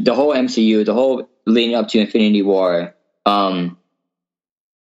 The whole MCU, the whole leading up to Infinity War. Am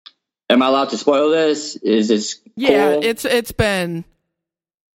I allowed to spoil this? Is this cool? Yeah, it's been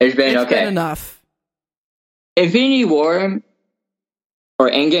enough. Infinity War or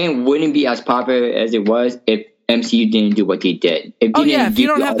Endgame wouldn't be as popular as it was if MCU didn't do what they did. If you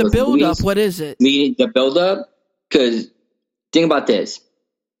don't have the build up, what is it? The build up, because think about this.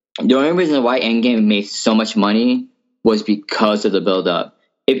 The only reason why Endgame made so much money was because of the build up.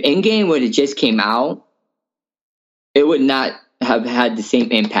 If Endgame would have just came out, it would not have had the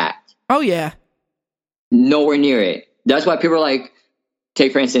same impact. Oh, yeah. Nowhere near it. That's why people are like,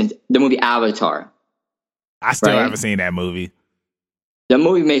 take for instance, the movie Avatar. I still haven't seen that movie. The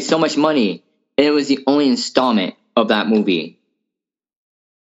movie made so much money, and it was the only installment of that movie.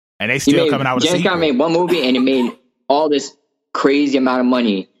 And they still coming out with a sequel. James Cameron made one movie, and it made all this crazy amount of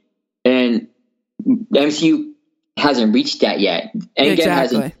money. And the MCU hasn't reached that yet. Endgame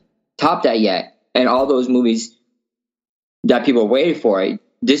hasn't topped that yet. And all those movies that people waited for,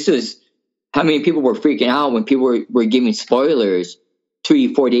 this was how many people were freaking out when people were giving spoilers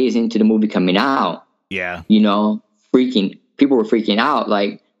 3-4 days into the movie coming out. Yeah. People were freaking out.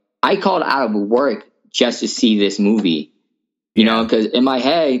 Like, I called out of work just to see this movie, you know, because in my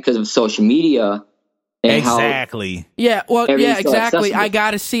head, because of social media. And exactly. Exactly. I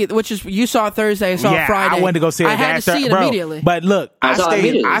got to see it, which is, you saw it Thursday, I saw it Friday. I went to go see it. I had to see it immediately. But look,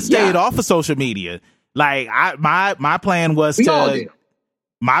 I stayed off of social media. Like, my plan was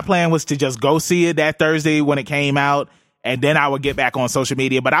to just go see it that Thursday when it came out, and then I would get back on social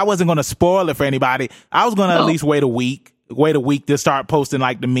media. But I wasn't going to spoil it for anybody. I was going to at least wait a week to start posting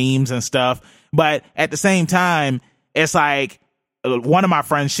like the memes and stuff. But at the same time, it's like, one of my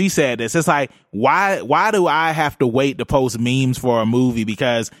friends, she said this. It's like, why do I have to wait to post memes for a movie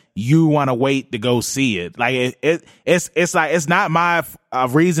because you want to wait to go see it? Like it's like, it's not my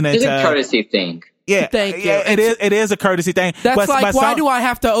reasoning. It's a courtesy thing. Yeah, thank you. It is a courtesy thing. That's why do I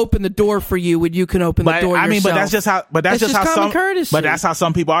have to open the door for you when you can open the door yourself? I mean, but that's just how courtesy. But that's how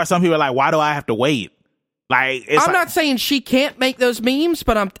some people are. Some people are like, why do I have to wait? Like, I'm not saying she can't make those memes,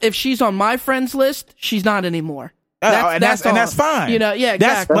 but if she's on my friends list, she's not anymore. That's fine. You know, yeah,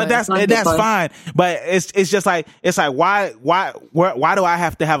 exactly. That's fine. But it's just like, why do I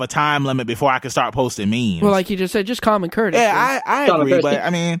have to have a time limit before I can start posting memes? Well, like you just said, just common courtesy. Yeah, I agree, but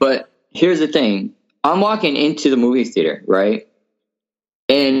I mean, but here's the thing: I'm walking into the movie theater, right?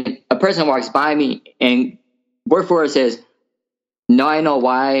 And a person walks by me and word for word says, "Now I know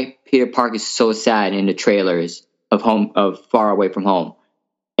why Peter Parker is so sad in the trailers of Far Away From Home."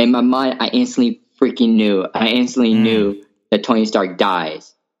 In my mind, I instantly knew that Tony Stark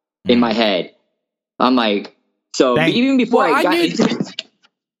dies in my head. I'm like, even before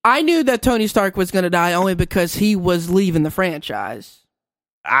I knew that Tony Stark was going to die only because he was leaving the franchise.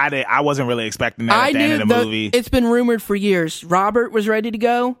 I wasn't really expecting that at the end of the movie. It's been rumored for years. Robert was ready to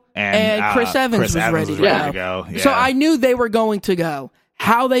go, and Chris Evans was ready to go. Yeah. So I knew they were going to go.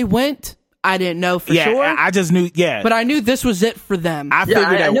 How they went, I didn't know for sure. I just knew, but I knew this was it for them. I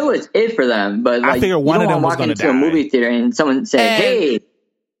knew it was it for them, but I figured one of them was going to die. A movie theater and someone said, "Hey."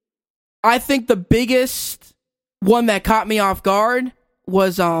 I think the biggest one that caught me off guard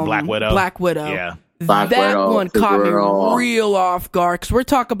was Black Widow. Yeah. That one caught me real off guard because we're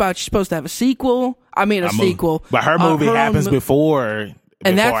talking about she's supposed to have a sequel. Sequel. But her movie happens before.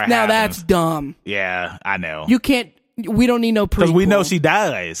 And that's dumb. Yeah, I know. We don't need no prequel. Because we know she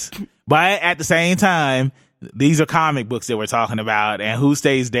dies. But at the same time, these are comic books that we're talking about, and who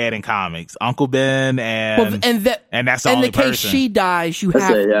stays dead in comics? Uncle Ben and that's the only person. In the case she dies, you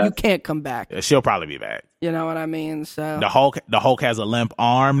can't come back. She'll probably be back. You know what I mean? So the Hulk has a limp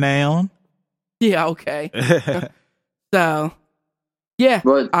arm now. Yeah, okay. So, yeah.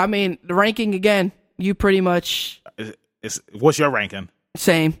 But, the ranking again, you pretty much... What's your ranking?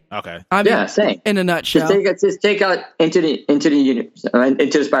 Same. Okay. Same. In a nutshell. Just take out into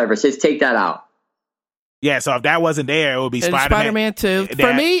the Spider-Verse. Just take that out. Yeah, so if that wasn't there, it would be Spider-Man 2.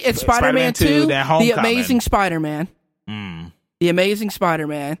 For me, it's Spider-Man 2, The Amazing Spider-Man. The Amazing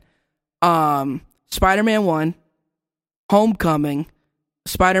Spider-Man. Spider-Man 1, Homecoming,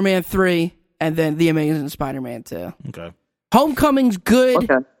 Spider-Man 3, and then The Amazing Spider-Man 2. Okay. Homecoming's good.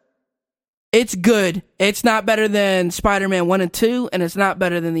 Okay. It's good. It's not better than Spider-Man 1 and 2, and it's not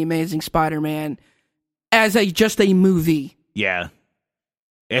better than The Amazing Spider-Man as just a movie. Yeah.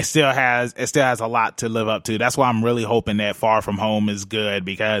 It still has a lot to live up to. That's why I'm really hoping that Far From Home is good,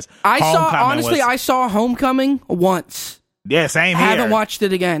 because I saw Homecoming once. Yeah, same here. I haven't watched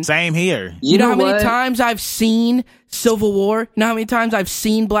it again. Same here. You know how many times I've seen Civil War? You know how many times I've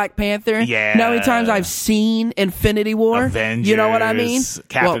seen Black Panther? Yeah. You know how many times I've seen Infinity War? Avengers. You know what I mean?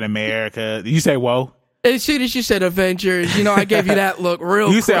 Captain America. You say, whoa? As soon as you said Avengers, I gave you that look real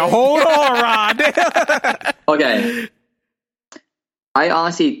quick. You said, hold on, Ron. Okay. I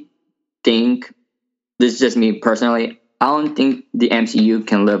honestly think, this is just me personally, I don't think the MCU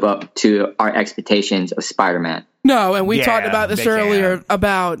can live up to our expectations of Spider-Man. No, and we talked about this earlier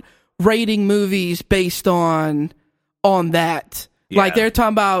about rating movies based on that. Yeah. Like they're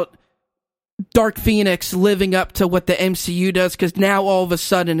talking about Dark Phoenix living up to what the MCU does, because now all of a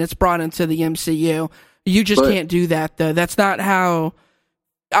sudden it's brought into the MCU. You just can't do that, though. That's not how...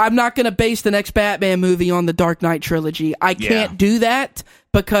 I'm not going to base the next Batman movie on the Dark Knight trilogy. I can't do that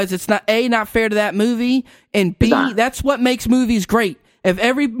because it's not fair to that movie, and B, that's what makes movies great. If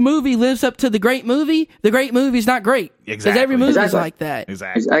every movie lives up to the great movie's not great. Exactly. Because every movie's like that.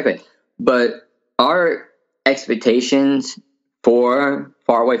 Exactly. But our expectations for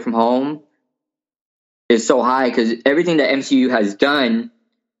Far Away From Home is so high because everything that MCU has done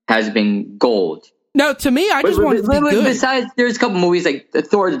has been gold. No, to me, I just want it to be good. Besides, there's a couple movies like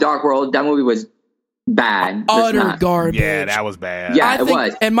Thor: The Dark World. That movie was bad. Utter garbage. Yeah, that was bad. Yeah, it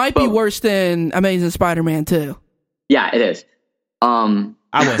was. It might be worse than Amazing Spider-Man 2. Yeah, it is. I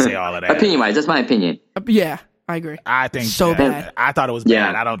wouldn't say all of that. Opinion-wise, that's my opinion. Yeah, I agree. I think so bad. I thought it was bad.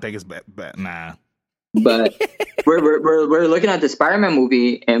 Yeah. I don't think it's bad. Nah. But we're looking at the Spider-Man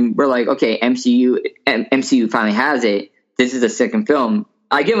movie and we're like, okay, MCU finally has it. This is the second film.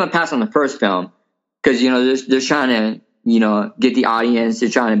 I give them a pass on the first film because they're trying to get the audience. They're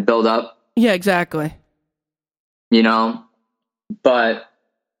trying to build up. Yeah, exactly. But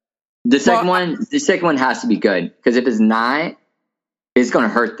the second one has to be good because if it's not, it's going to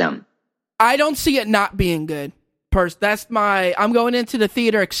hurt them. I don't see it not being good. I'm going into the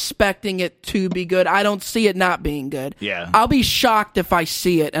theater expecting it to be good. I don't see it not being good. Yeah. I'll be shocked if I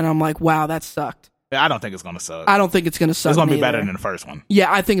see it and I'm like, wow, that sucked. I don't think it's going to suck. I don't think it's going to suck. It's going to be better than the first one.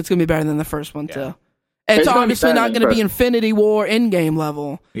 Yeah, I think it's going to be better than the first one, too. It's obviously not going to be Infinity War Endgame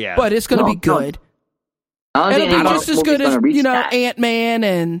level. Yeah. But it's going to be good. It'll be just as good as, Ant-Man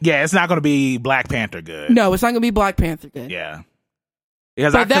and... Yeah, it's not going to be Black Panther good. No, it's not going to be Black Panther good. Yeah.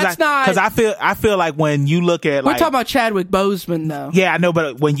 Because I feel like when you look at we're talking about Chadwick Boseman though. Yeah, I know,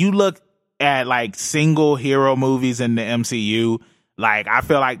 but when you look at like single hero movies in the MCU, like I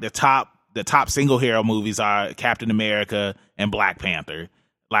feel like the top single hero movies are Captain America and Black Panther.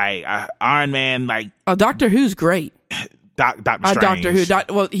 Like Iron Man, like Doctor Who's great. Doctor Strange.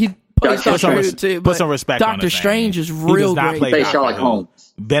 Doctor Who. Well, he plays Doctor Who too. Put some respect on Doctor his name. Strange is real great. Play Sherlock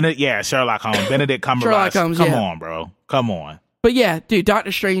Holmes. Sherlock Holmes. Benedict Cumberbatch. Sherlock Holmes, Come on, bro. Come on. But yeah, dude,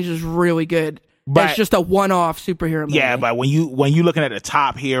 Doctor Strange is really good. But it's just a one-off superhero movie. Yeah, but when you looking at the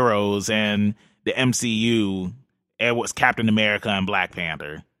top heroes in the MCU, it was Captain America and Black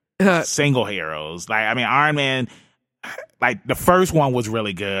Panther. Single heroes. Like, I mean, Iron Man, like the first one was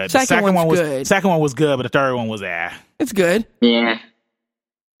really good. The second one was good. Second one was good, but the third one was It's good. Yeah.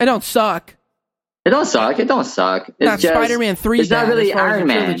 It don't suck. It don't suck. It's not just, Spider-Man 3 it's not really as far Iron as the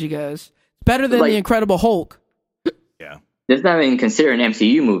Man. trilogy goes. It's better than the Incredible Hulk. Yeah. It's not even considered an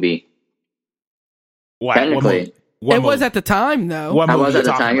MCU movie. What? Technically. It was at the time, though. I was at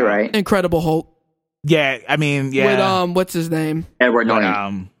the time, you're right. Incredible Hulk. Yeah, I mean, yeah. With, what's his name? Edward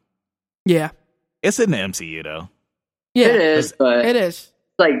Norton. Yeah. It's in the MCU, though. Yeah. It is, but it is.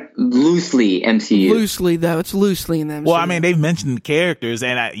 Like loosely MCU. Loosely, though. It's loosely in the MCU. Well, I mean, they've mentioned the characters,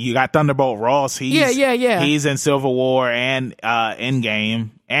 and you got Thunderbolt Ross. Yeah. He's in Civil War and Endgame,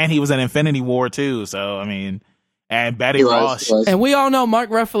 and he was in Infinity War, too. So, I mean, and Betty Ross. And we all know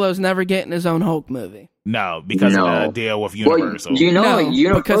Mark Ruffalo's never getting his own Hulk movie. No, because of the deal with Universal. Well,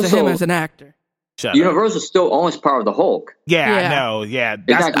 Universal, because of him as an actor. Universal still owns part of the Hulk. Yeah. No, yeah.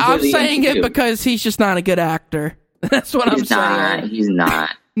 I'm saying it because he's just not a good actor. That's what I'm saying. He's not.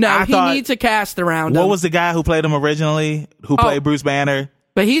 No, he needs a cast around him. What was the guy who played him originally? Who played Bruce Banner?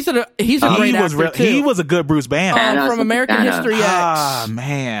 But he's a great actor too. He was a good Bruce Banner. From American History X. Ah,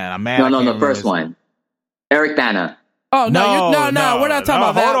 man. I'm mad. No, the first one. Eric Bana. Oh, no, we're not talking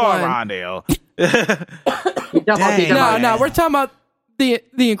about that one. Rondale. No, we're talking about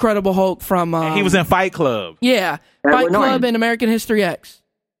the Incredible Hulk from... he was in Fight Club. Yeah, Fight Club and American History X.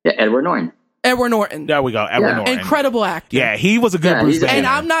 Yeah, Edward Norton. There we go, Edward Norton. Incredible actor. Yeah, he was a good Bruce Banner. And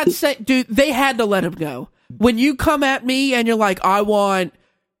I'm not saying... Dude, they had to let him go. When you come at me and you're like, I want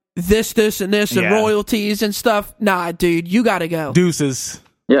this, and this, and royalties and stuff, nah, dude, you gotta go. Deuces.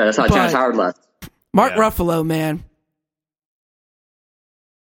 Yeah, that's how Terrence Howard left. Mark Ruffalo, man.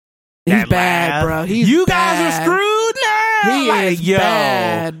 He's bad, bro. You guys are screwed now. He is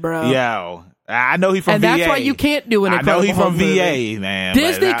bad, bro. Yo, I know he from and VA. And that's why you can't do an Incredible Hulk Hulk movie. I know he from VA, man.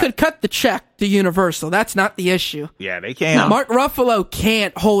 Disney could cut the check to Universal. That's not the issue. Yeah, they can. No. Mark Ruffalo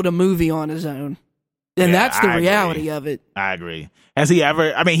can't hold a movie on his own. And that's the reality of it. I agree. Has he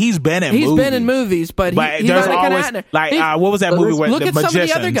ever... I mean, he's been in movies. He's been in movies, but he's not the kind of actor. Like, what was that movie where look the at some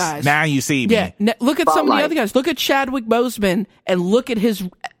Magicians? of the other guys. Now You See Me. Yeah, look at some of the other guys. Look at Chadwick Boseman and look at his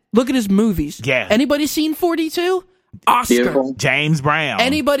movies. Yeah. Anybody seen 42? Oscar. Beautiful. James Brown.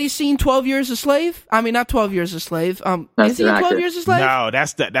 Anybody seen 12 Years a Slave? I mean, not 12 Years a Slave. Is he in 12 Years a Slave? No,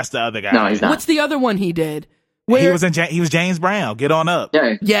 that's the other guy. No, he's not. What's the other one he did? He was James Brown. Get on up.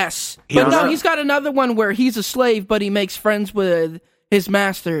 Yeah. Yes. But no, he's got another one where he's a slave, but he makes friends with his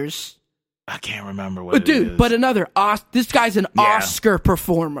masters. I can't remember what it is. But this guy's an Oscar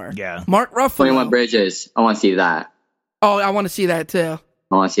performer. Yeah. Mark Ruffalo. 21 Bridges. I want to see that. Oh, I want to see that too.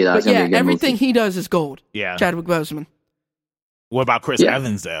 I want to see that. But yeah, everything he does is gold. Yeah. Chadwick Boseman. What about Chris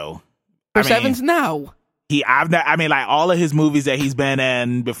Evans though? Evans? No. I mean, like all of his movies that he's been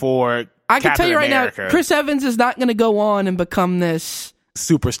in before. I can tell you right now, Chris Evans is not going to go on and become this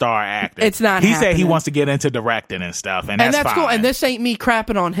superstar actor. It's not. He said he wants to get into directing and stuff, and that's fine. Cool. And this ain't me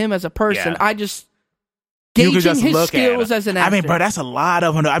crapping on him as a person. I just gauging his skills as an actor. I mean, bro, that's a lot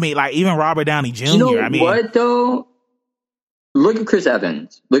of them. I mean, like even Robert Downey Jr. You know what though? Look at Chris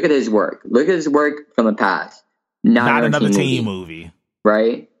Evans. Look at his work. Look at his work from the past. Not another teen movie,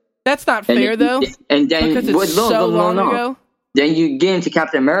 right? That's not fair though. And then because it's so long ago. Then you get into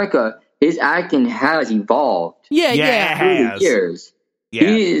Captain America. His acting has evolved. Yeah. Through the years. Yeah.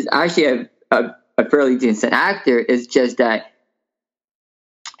 He is actually a fairly decent actor. It's just that,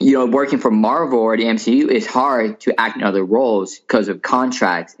 working for Marvel or the MCU is hard to act in other roles because of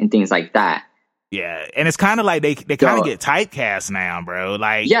contracts and things like that. Yeah, and it's kind of like they kind of get typecast now, bro.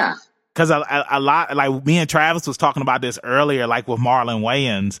 Like, yeah, because a lot, like me and Travis was talking about this earlier, like with Marlon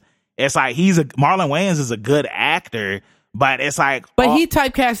Wayans. It's like Marlon Wayans is a good actor. But it's like... But he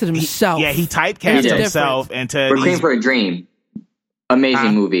typecasted himself. He typecast himself into... Requiem for a Dream.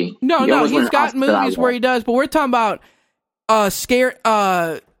 Amazing movie. No, he's got movies where he does, but we're talking about scary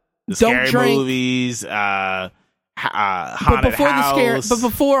movies, haunted house. But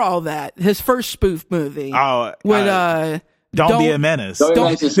before all that, his first spoof movie. With Don't Be a Menace.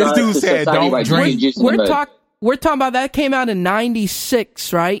 This dude said, don't drink. We're talking about that came out in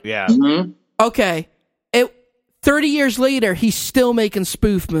 96, right? Yeah. Mm-hmm. Okay. 30 years later, he's still making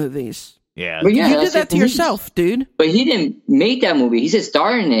spoof movies. Yeah. But yeah, you did that to yourself, dude. But he didn't make that movie. He's a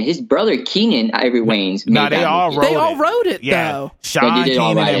star in it. His brother Keenan Ivory Wayans. No, they all wrote it. They all wrote it, Yeah. though. Sean,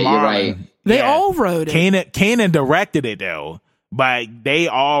 Keenan, and Marlon. Right. They all wrote it. Keenan directed it though, but they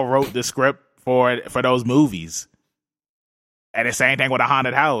all wrote the script for those movies. And the same thing with A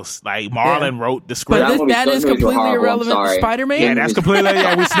Haunted House. Like Marlon wrote the script. But that is completely irrelevant to Spider-Man. Yeah, that's completely.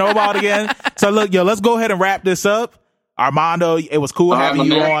 Yeah, we snowballed again. So look, let's go ahead and wrap this up. Armando, it was cool having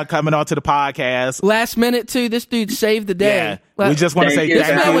you on, coming on to the podcast. Last minute too, this dude saved the day. Yeah, we just want to say thank you. This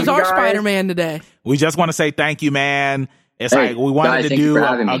man was our Spider-Man today. We just want to say thank you, man. It's like we wanted to do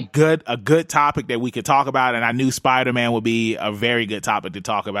a good topic that we could talk about, and I knew Spider-Man would be a very good topic to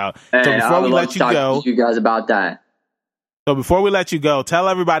talk about. Hey, so before we let you go, you guys about that. So before we let you go, tell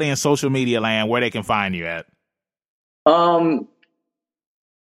everybody in social media land where they can find you at.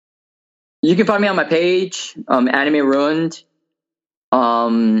 You can find me on my page, Anime Ruined.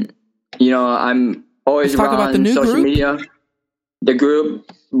 I'm always around social media. The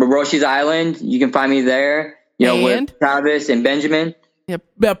group, Roshi's Island. You can find me there. With Travis and Benjamin. Yeah,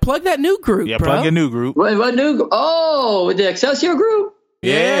 plug that new group. Yeah, plug your new group. What new group? Oh, the Excelsior group.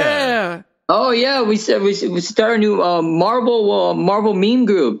 Yeah. Oh yeah, we start a new Marvel meme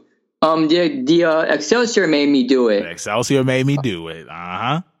group. The Excelsior made me do it. Excelsior made me do it.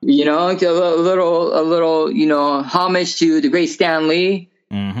 A little homage to the great Stan Lee.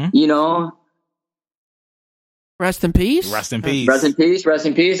 Mm-hmm. Rest in peace. Rest in peace. Rest in peace. Rest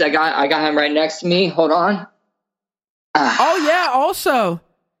in peace. I got him right next to me. Hold on. Oh yeah. Also,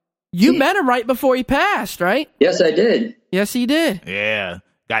 you met him right before he passed, right? Yes, I did. Yes, he did. Yeah.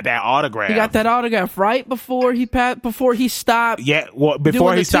 Got that autograph. He got that autograph right before he before he stopped. Yeah, well,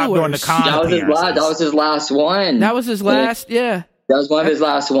 before he stopped doing the con appearances. That was his last one. That was his last. Yeah, that was one of his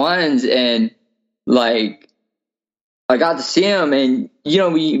last ones, and like I got to see him, and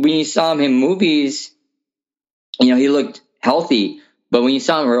when you saw him in movies, he looked healthy, but when you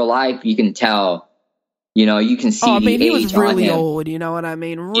saw him in real life, you can tell. You can see. Oh, I mean, he was really old. You know what I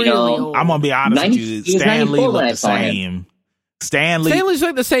mean? Really old. I'm gonna be honest with you. Stan Lee looked the same. Stan Lee's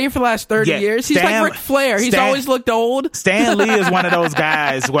looked the same for the last 30 years. He's like Ric Flair. He's always looked old. Stan Lee is one of those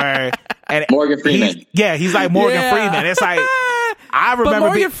guys where Morgan Freeman. He's like Morgan Freeman. It's like I remember. But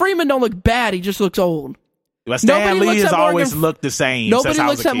Morgan Freeman don't look bad. He just looks old. But Stan Lee has always looked the same. Nobody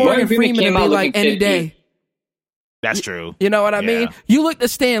looks at Morgan Freeman and be like any day. That's true. You know what I mean? You look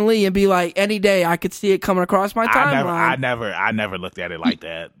at Stan Lee and be like, any day I could see it coming across my timeline. I never looked at it like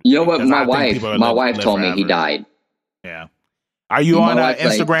that. You know what? My wife told me he died. Yeah. Are you on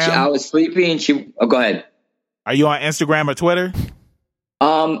Instagram? I was sleeping and go ahead. Are you on Instagram or Twitter?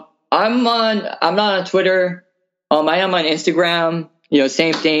 I'm not on Twitter. I am on Instagram.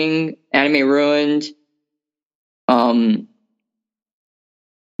 Same thing. Anime Ruined.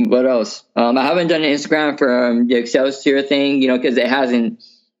 What else? I haven't done an Instagram for the Excelsior thing, because it hasn't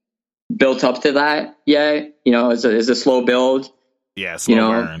built up to that yet. It's a slow build. Yeah,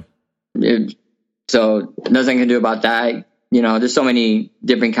 slow burn. So nothing I can do about that. There's so many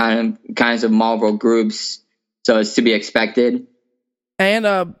different kinds of Marvel groups, so it's to be expected.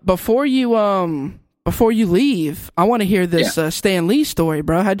 And before you leave, I want to hear this Stan Lee story,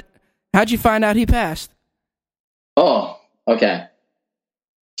 bro. How'd you find out he passed? Oh, okay.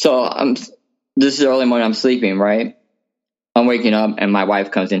 So this is early morning. I'm sleeping, right? I'm waking up, and my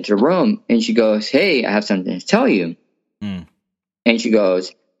wife comes into the room, and she goes, "Hey, I have something to tell you." And she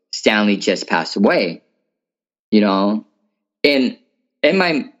goes, "Stan Lee just passed away." And in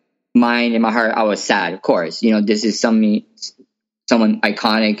my mind, in my heart, I was sad. Of course, this is someone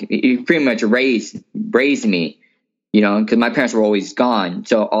iconic. He pretty much raised me, because my parents were always gone.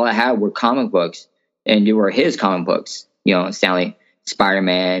 So all I had were comic books, and they were his comic books. Stan Lee.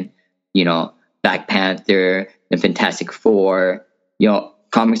 Spider-Man, Black Panther, the Fantastic Four,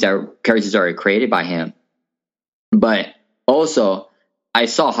 comics characters are created by him. But also, I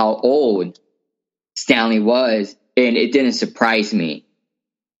saw how old Stan Lee was, and it didn't surprise me.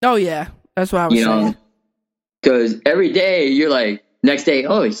 Oh yeah, that's what I was saying. Because every day you're like, next day,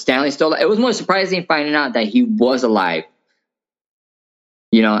 oh, Stan Lee's still alive. It was more surprising finding out that he was alive.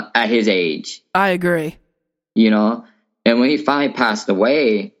 At his age. I agree. And when he finally passed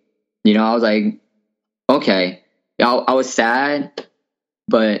away, I was like, okay. I was sad,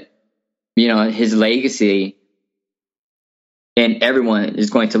 but, his legacy and everyone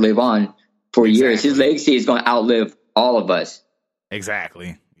is going to live on for years. His legacy is going to outlive all of us.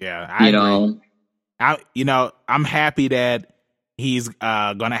 Exactly. Yeah. I agree. I'm happy that he's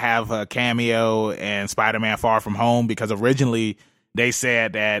going to have a cameo in Spider-Man Far From Home, because originally they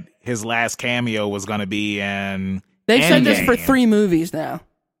said that his last cameo was going to be in... They've said this for 3 movies now.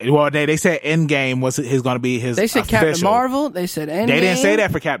 Well, they said Endgame was going to be his. They said official. Captain Marvel. They said Endgame. They didn't say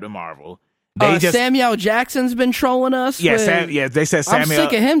that for Captain Marvel. They Samuel Jackson's been trolling us. They said Samuel. I'm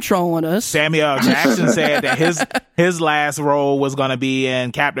sick of him trolling us. Samuel Jackson said that his last role was going to be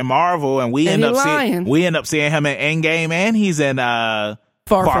in Captain Marvel, and we end up seeing him in Endgame, and he's in Far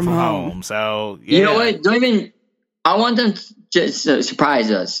From Home. So yeah. You know what? I want them to just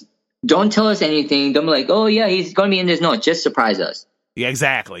surprise us. Don't tell us anything. Don't be like, oh yeah, he's going to be in this. No, just surprise us. Yeah,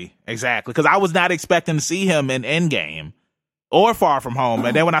 exactly. Because I was not expecting to see him in Endgame or Far From Home.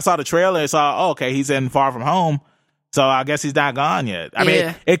 And then when I saw the trailer, I saw, okay, he's in Far From Home. So I guess he's not gone yet. I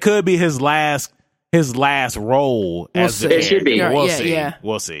mean, it could be his last role. It should be. We'll see. Yeah.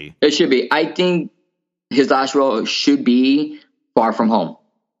 We'll see. It should be. I think his last role should be Far From Home.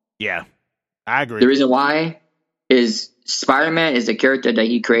 Yeah, I agree. The reason why is Spider-Man is the character that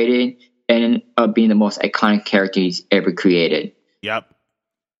he created and ended up being the most iconic character he's ever created. Yep.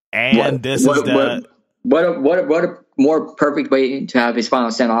 And what a more perfect way to have his final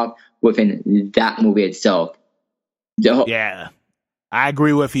send off within that movie itself. Yeah, I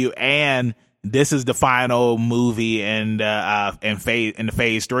agree with you. And this is the final movie in the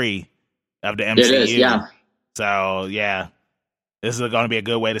phase 3 of the MCU. It is, yeah. So yeah, this is going to be a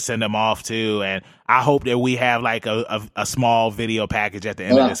good way to send them off too. And I hope that we have like a small video package at the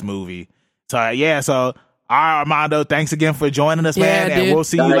end of this movie. So yeah, so. All right, Armando, thanks again for joining us, man. And we'll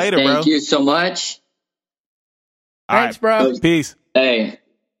see you later, bro. Thank you so much. Thanks, bro. Peace. Hey,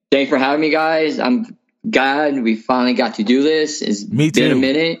 thanks for having me, guys. I'm glad we finally got to do this. It's been a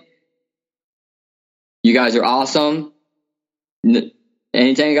minute. You guys are awesome. Anytime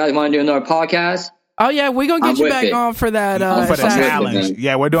you guys want to do another podcast? Oh, yeah, we're going to get you back on for that for the challenge.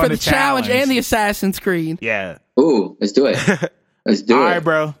 Yeah, we're doing the challenge and the Assassin's Creed. Yeah. Ooh, let's do it. Let's do it. All right,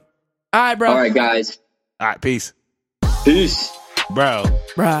 bro. All right, guys. All right, peace. Peace. Bro.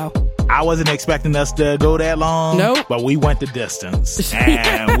 I wasn't expecting us to go that long. Nope. But we went the distance.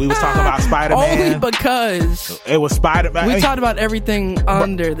 And we was talking about Spider-Man. Only because it was Spider-Man. We talked about everything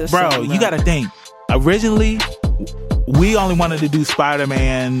under the sun. Bro, you got to think. Originally, we only wanted to do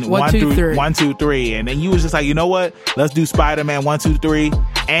Spider-Man 1, 2, 3. And then you was just like, you know what? Let's do Spider-Man 1, 2, 3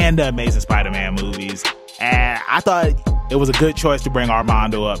 and the Amazing Spider-Man movies. And I thought it was a good choice to bring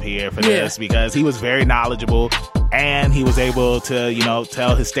Armando up here for this because he was very knowledgeable and he was able to,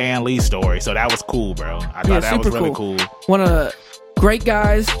 tell his Stan Lee story. So that was cool, bro. I thought that was really cool. One of the great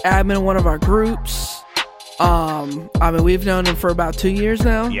guys, admin in one of our groups. We've known him for about 2 years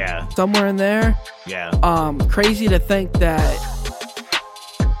now. Yeah. Somewhere in there. Yeah. Crazy to think that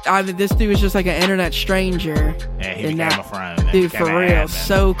this dude was just like an internet stranger. And he became a friend. Dude, for real.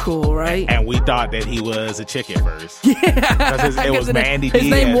 So cool, right? And we thought that he was a chick at first. Yeah. Because it was Mandy His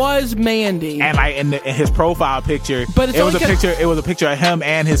name was Mandy. And like in his profile picture, it was a picture of him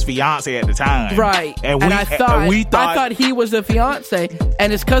and his fiance at the time. Right. And I thought he was the fiance.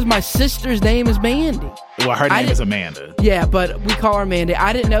 And it's because my sister's name is Mandy. Well, her name is Amanda. Yeah, but we call her Mandy.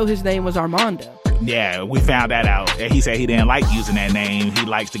 I didn't know his name was Armando. Yeah, we found that out. And he said he didn't like using that name. He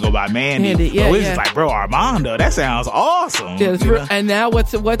likes to go by Mandy. Yeah, but we was just like, bro, Armando, that sounds awesome. Yeah, and now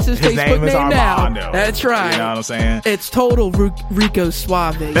what's his Facebook name is Armando. now? That's right. You know what I'm saying? It's total Rico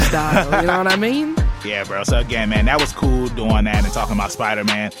Suave style. You know what I mean? Yeah, bro. So again, man, that was cool doing that and talking about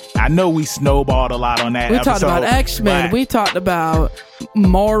Spider-Man. I know we snowballed a lot on that episode. We talked about X-Men. We talked about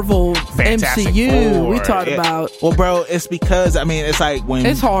Marvel, Fantastic MCU. Four. We talked about... Well, bro, it's because, it's like when...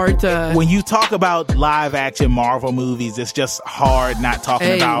 It's hard to... When you talk about live-action Marvel movies, it's just hard not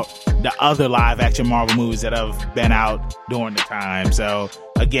talking about the other live-action Marvel movies that have been out during the time. So,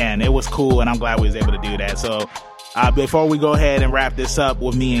 again, it was cool, and I'm glad we was able to do that. So, before we go ahead and wrap this up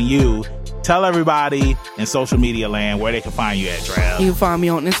with me and you, tell everybody in social media land where they can find you at, Trav. You can find me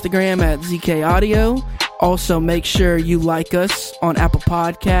on Instagram at ZK Audio. Also, make sure you like us on Apple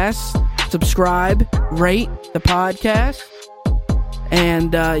Podcasts, subscribe, rate the podcast,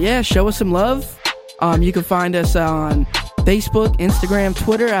 and show us some love. You can find us on Facebook, Instagram,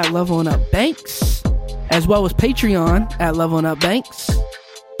 Twitter at Leveling Up Banks, as well as Patreon at Leveling Up Banks.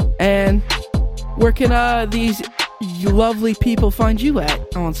 And where can these lovely people find you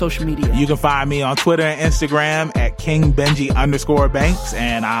at on social media? You can find me on Twitter and Instagram at KingBenji_Banks,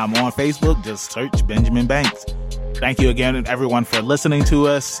 and I'm on Facebook. Just search Benjamin Banks. Thank you again, everyone, for listening to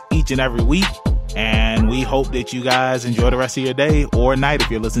us each and every week, and we hope that you guys enjoy the rest of your day or night if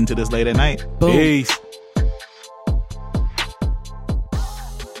you're listening to this late at night. Boom. Peace.